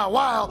worth my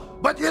while,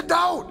 but you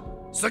don't!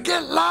 So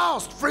get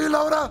lost,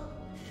 freeloader!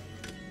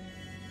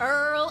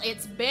 Earl,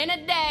 it's been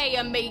a day,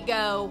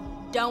 amigo.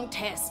 Don't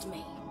test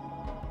me.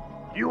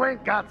 You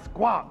ain't got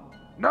squat.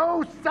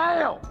 No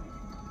sail!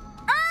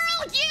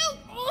 Earl, you...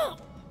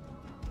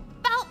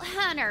 Vault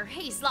Hunter,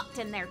 he's locked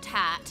in there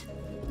tight.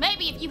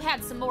 Maybe if you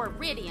had some more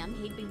iridium,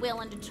 he'd be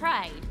willing to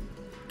trade.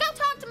 Go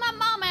talk to my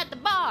mama at the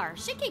bar.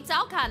 She keeps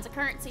all kinds of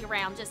currency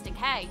around just in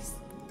case.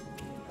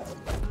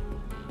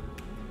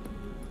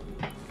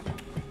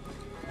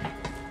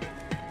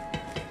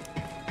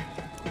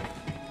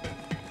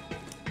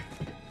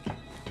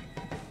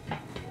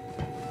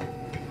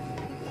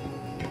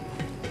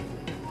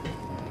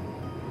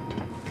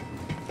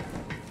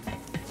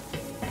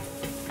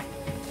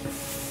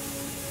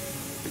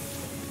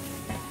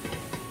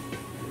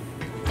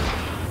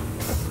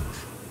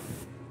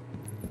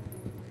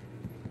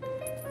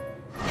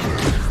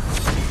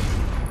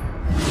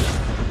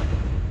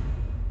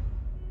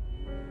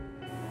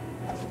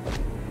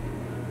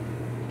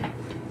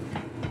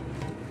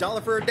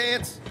 $1 for a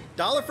dance,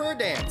 $1 for a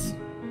dance.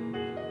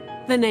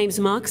 The name's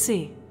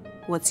Moxie.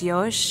 What's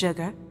yours,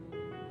 sugar?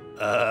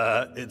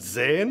 It's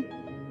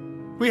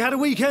Zane. We had a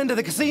weekend at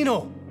the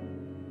casino.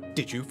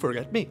 Did you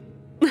forget me?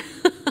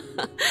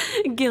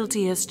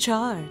 Guilty as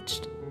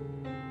charged.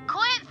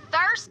 Quit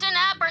thirsting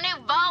up our new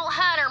Vault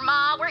Hunter,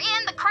 Ma. We're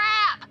in the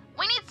crap.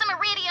 We need some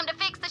iridium to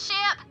fix the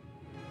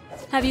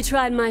ship. Have you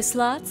tried my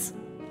slots?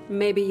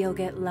 Maybe you'll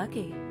get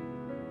lucky.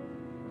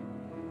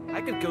 I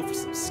could go for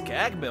some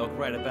skag milk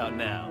right about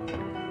now.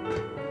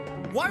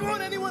 Why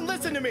won't anyone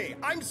listen to me?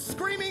 I'm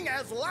screaming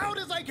as loud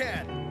as I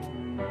can.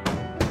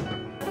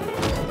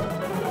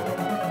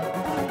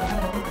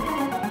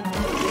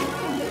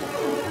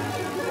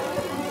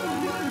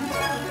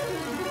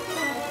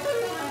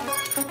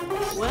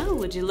 Well,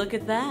 would you look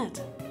at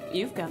that?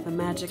 You've got the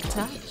magic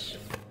touch.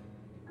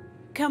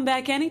 Come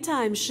back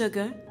anytime,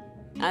 sugar.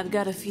 I've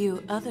got a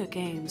few other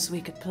games we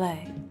could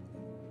play.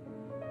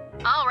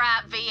 All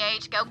right,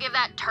 VH, go give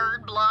that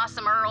turd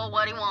blossom Earl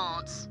what he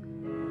wants.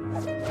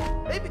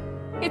 Maybe.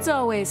 It's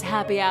always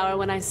happy hour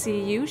when I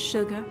see you,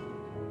 sugar.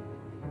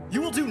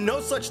 You will do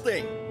no such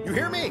thing. You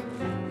hear me?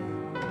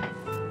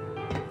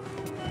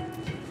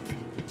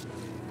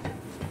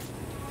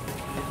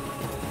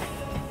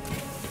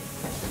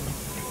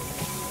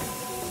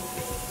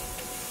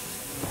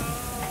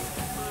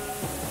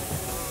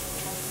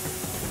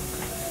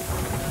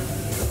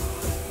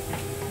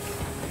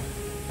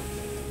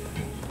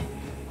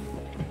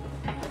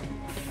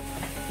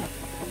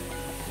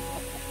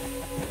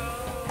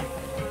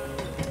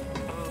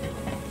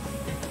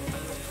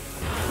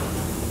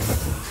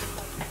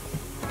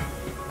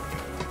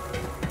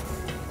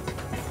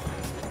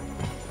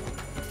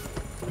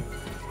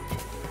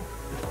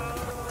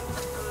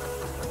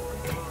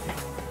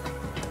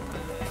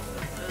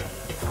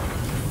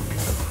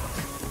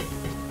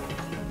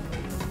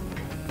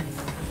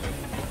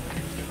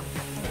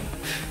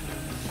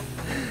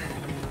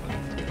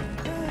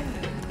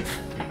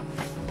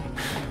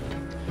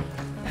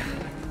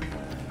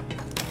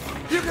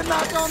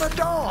 knock on the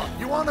door.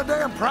 You want a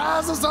damn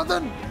prize or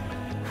something?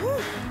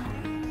 Whew.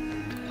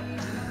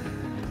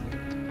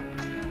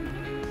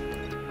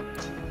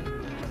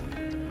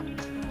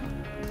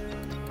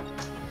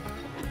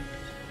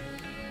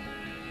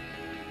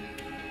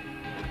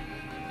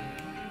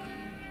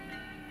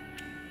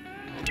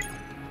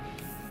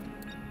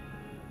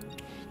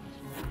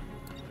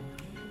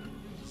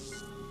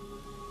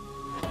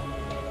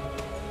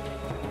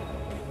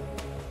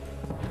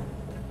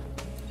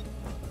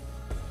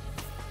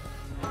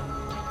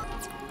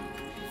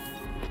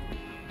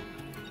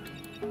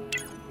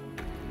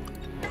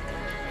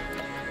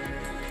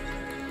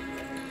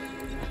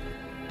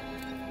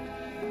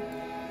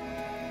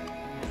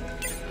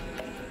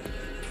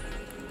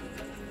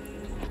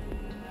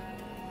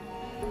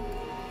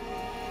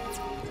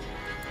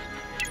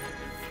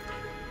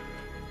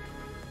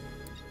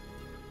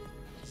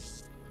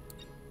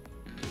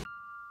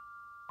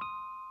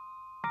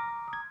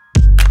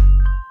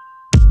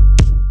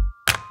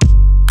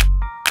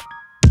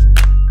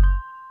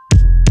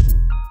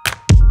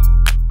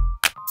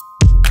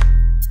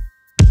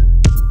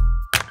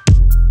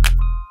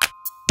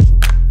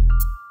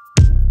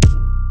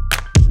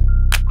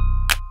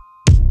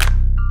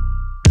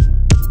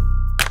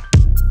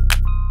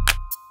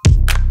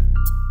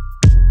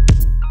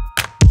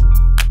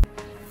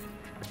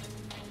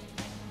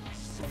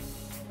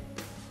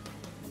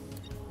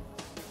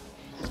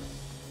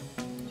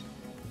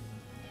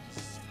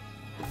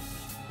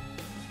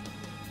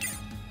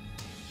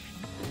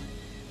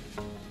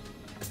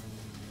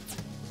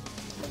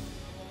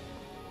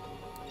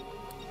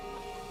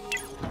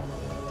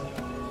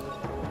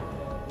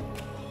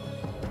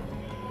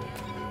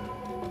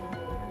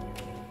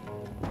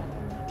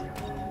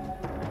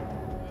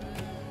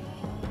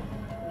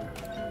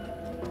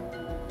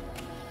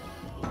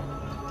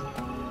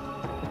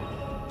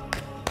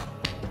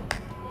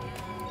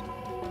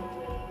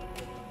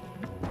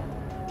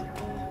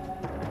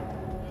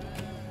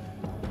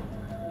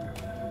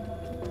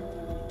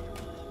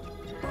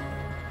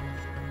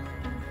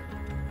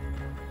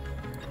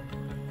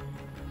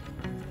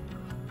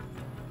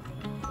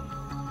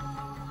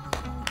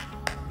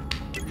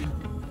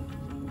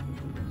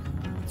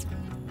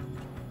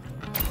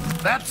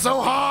 That's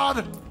so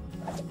hard?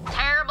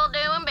 Terrible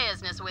doing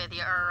business with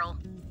you, Earl.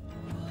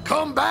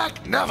 Come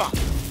back, never.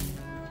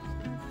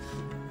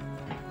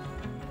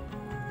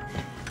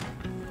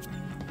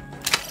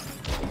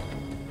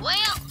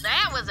 Well,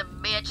 that was a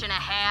bitch and a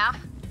half.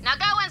 Now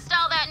go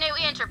install that new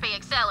entropy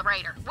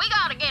accelerator. We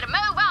gotta get a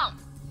move on.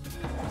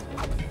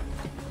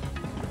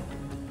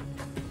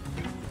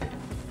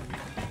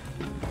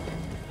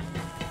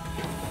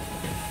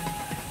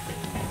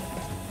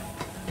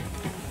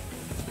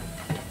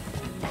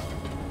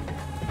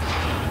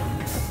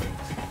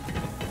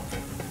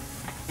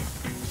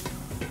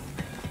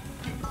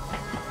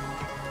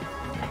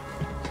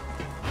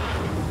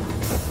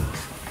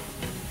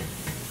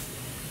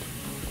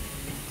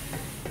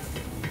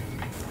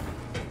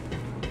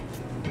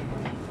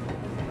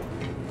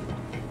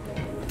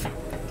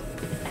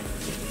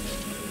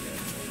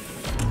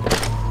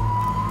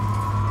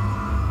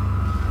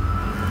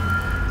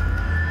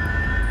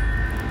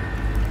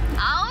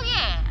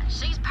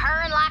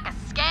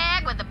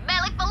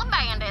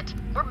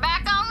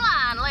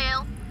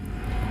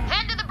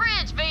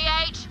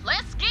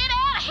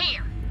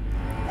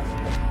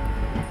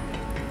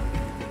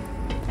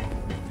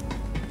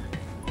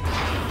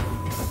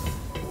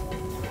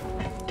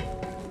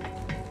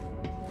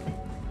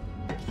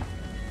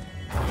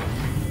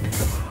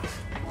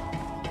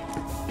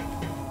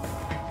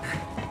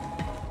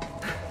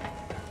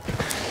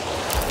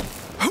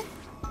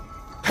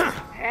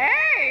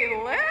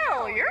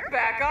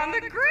 On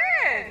the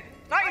grid!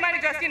 Thought you might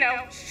have just, you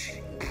know,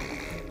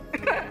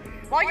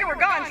 While you were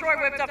gone, Troy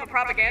whipped up a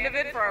propaganda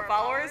vid for our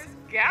followers.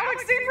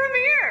 Galaxy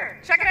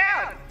premiere! Check it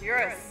out! You're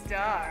a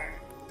star.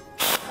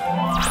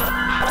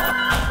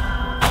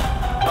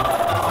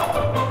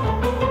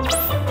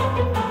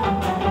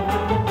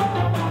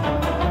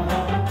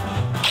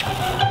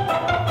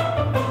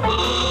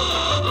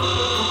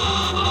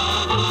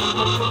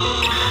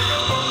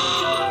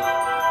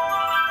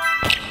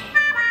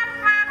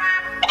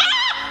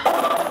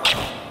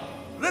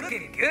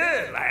 Looking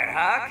good,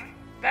 Firehawk.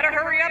 Better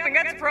hurry up and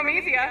get to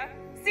Promethea.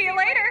 See you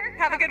later.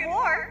 Have a good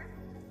war.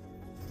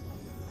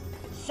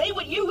 Say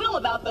what you will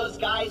about those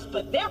guys,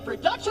 but their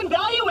production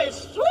value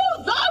is through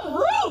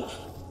the roof!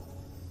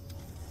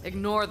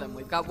 Ignore them.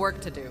 We've got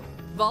work to do.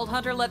 Vault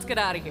Hunter, let's get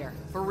out of here.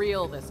 For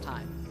real this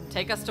time.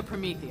 Take us to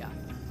Promethea.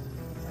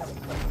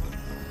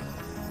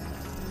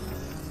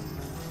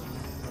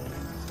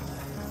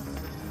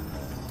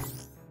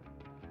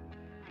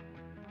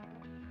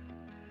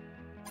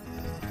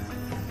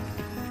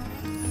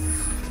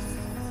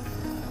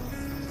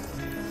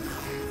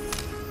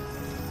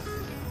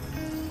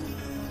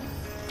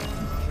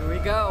 Here we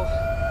go.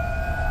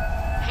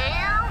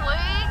 Here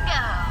we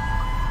go.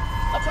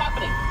 What's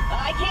happening?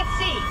 I can't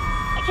see.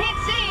 I can't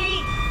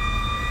see!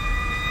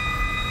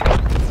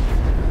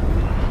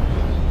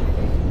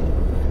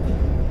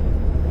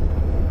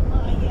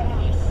 Oh, yeah.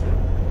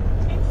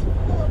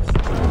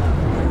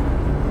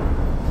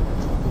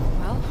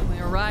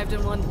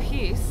 arrived in one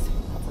piece.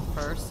 That's a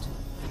first.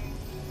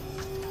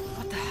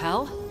 What the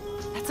hell?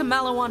 That's a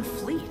Malawan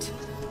fleet.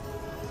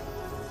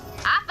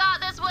 I thought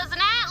this was an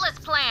Atlas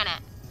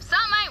planet.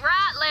 Something ain't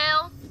right,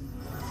 Lil.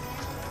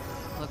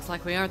 Looks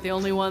like we aren't the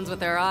only ones with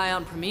their eye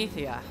on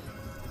Promethea.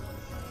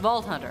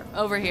 Vault Hunter,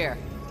 over here.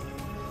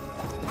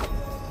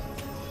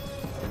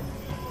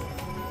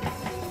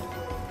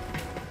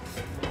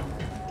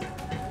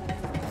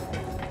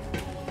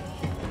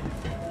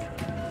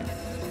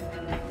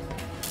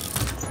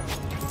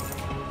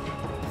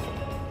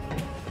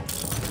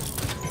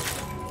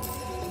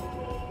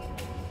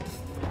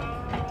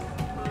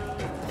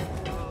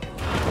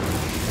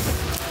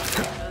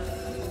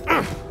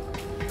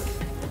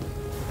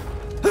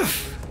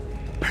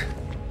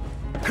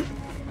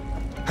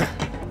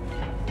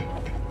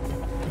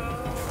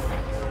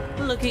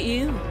 Look at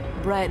you,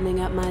 brightening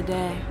up my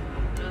day.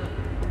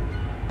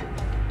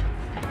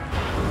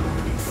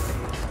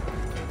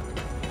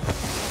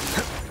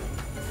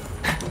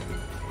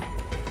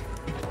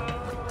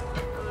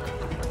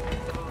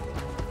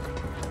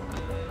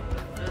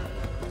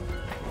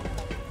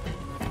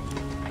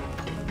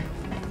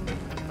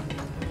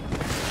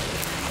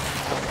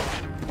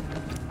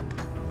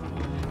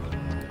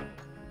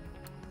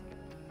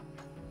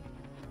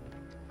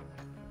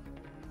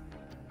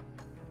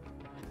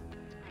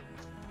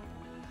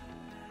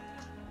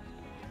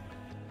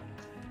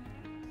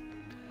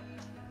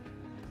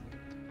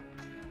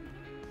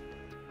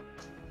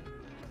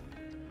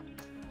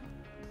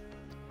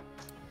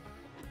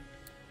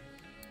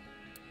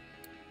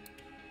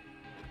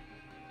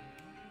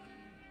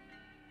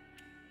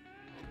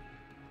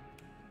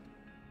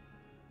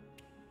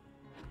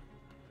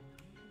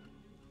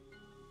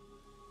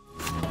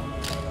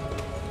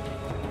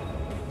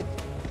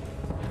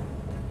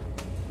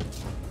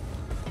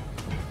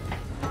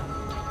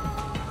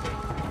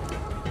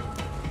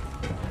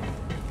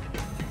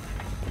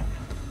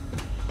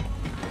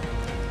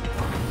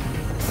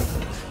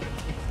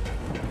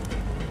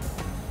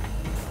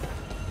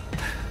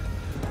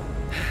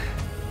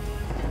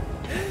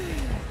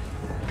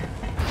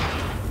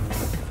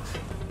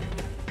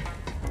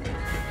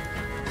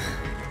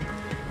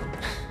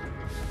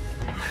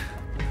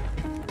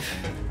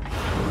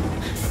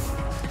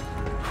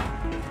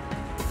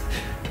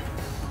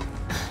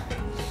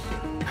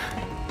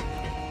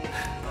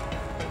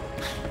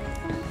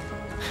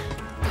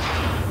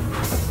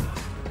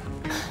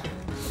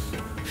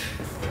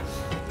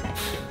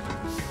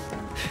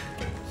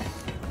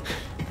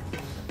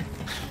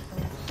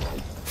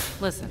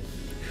 Listen,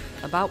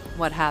 about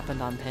what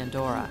happened on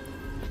Pandora.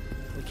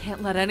 We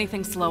can't let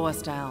anything slow us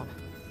down.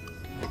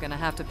 You're gonna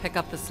have to pick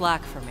up the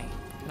slack for me.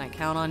 Can I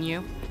count on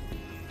you?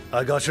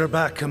 I got your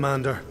back,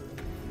 Commander.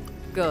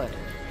 Good.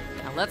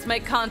 Now let's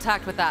make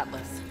contact with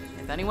Atlas.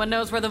 If anyone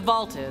knows where the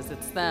vault is,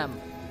 it's them.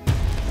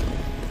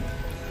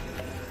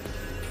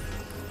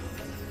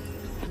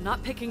 I'm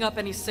not picking up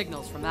any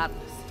signals from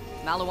Atlas.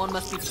 Malawan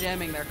must be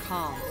jamming their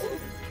comms.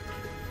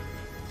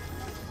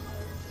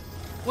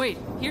 Wait,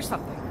 here's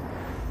something.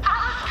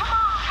 Atlas, come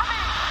on, come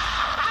in!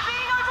 We're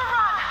being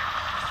overrun!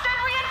 Send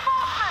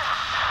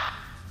reinforcements!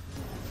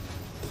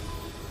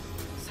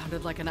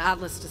 Sounded like an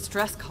Atlas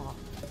distress call.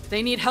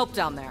 They need help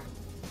down there.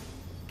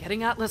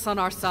 Getting Atlas on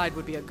our side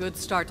would be a good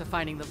start to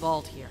finding the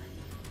vault here.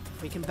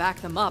 If we can back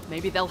them up,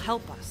 maybe they'll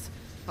help us.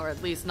 Or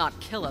at least not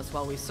kill us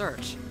while we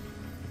search.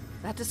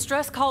 That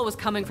distress call was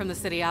coming from the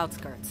city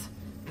outskirts.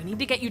 We need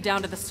to get you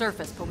down to the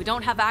surface, but we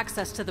don't have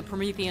access to the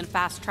Promethean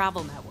fast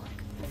travel network.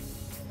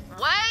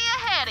 Way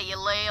ahead of you,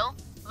 Lil.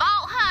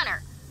 Vault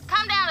Hunter,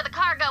 come down to the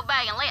cargo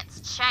bay and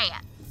let's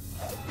chat.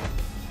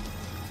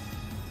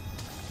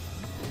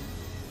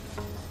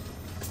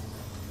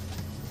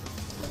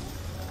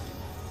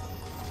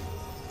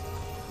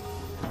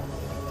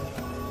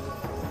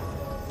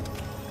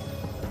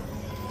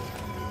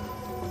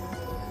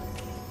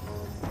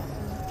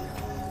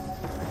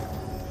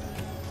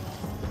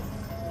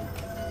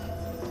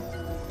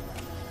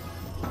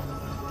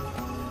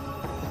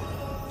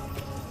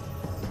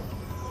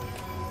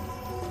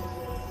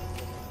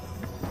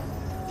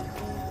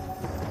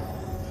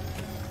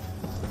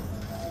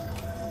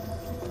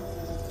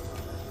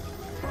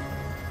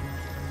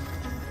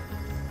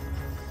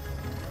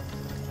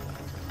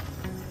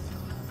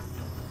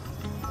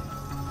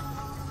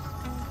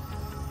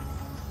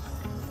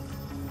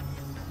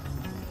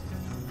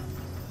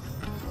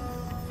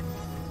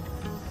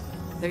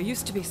 There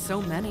used to be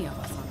so many of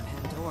us on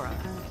Pandora.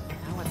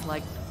 Now it's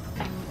like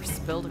we're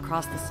spilled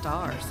across the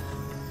stars.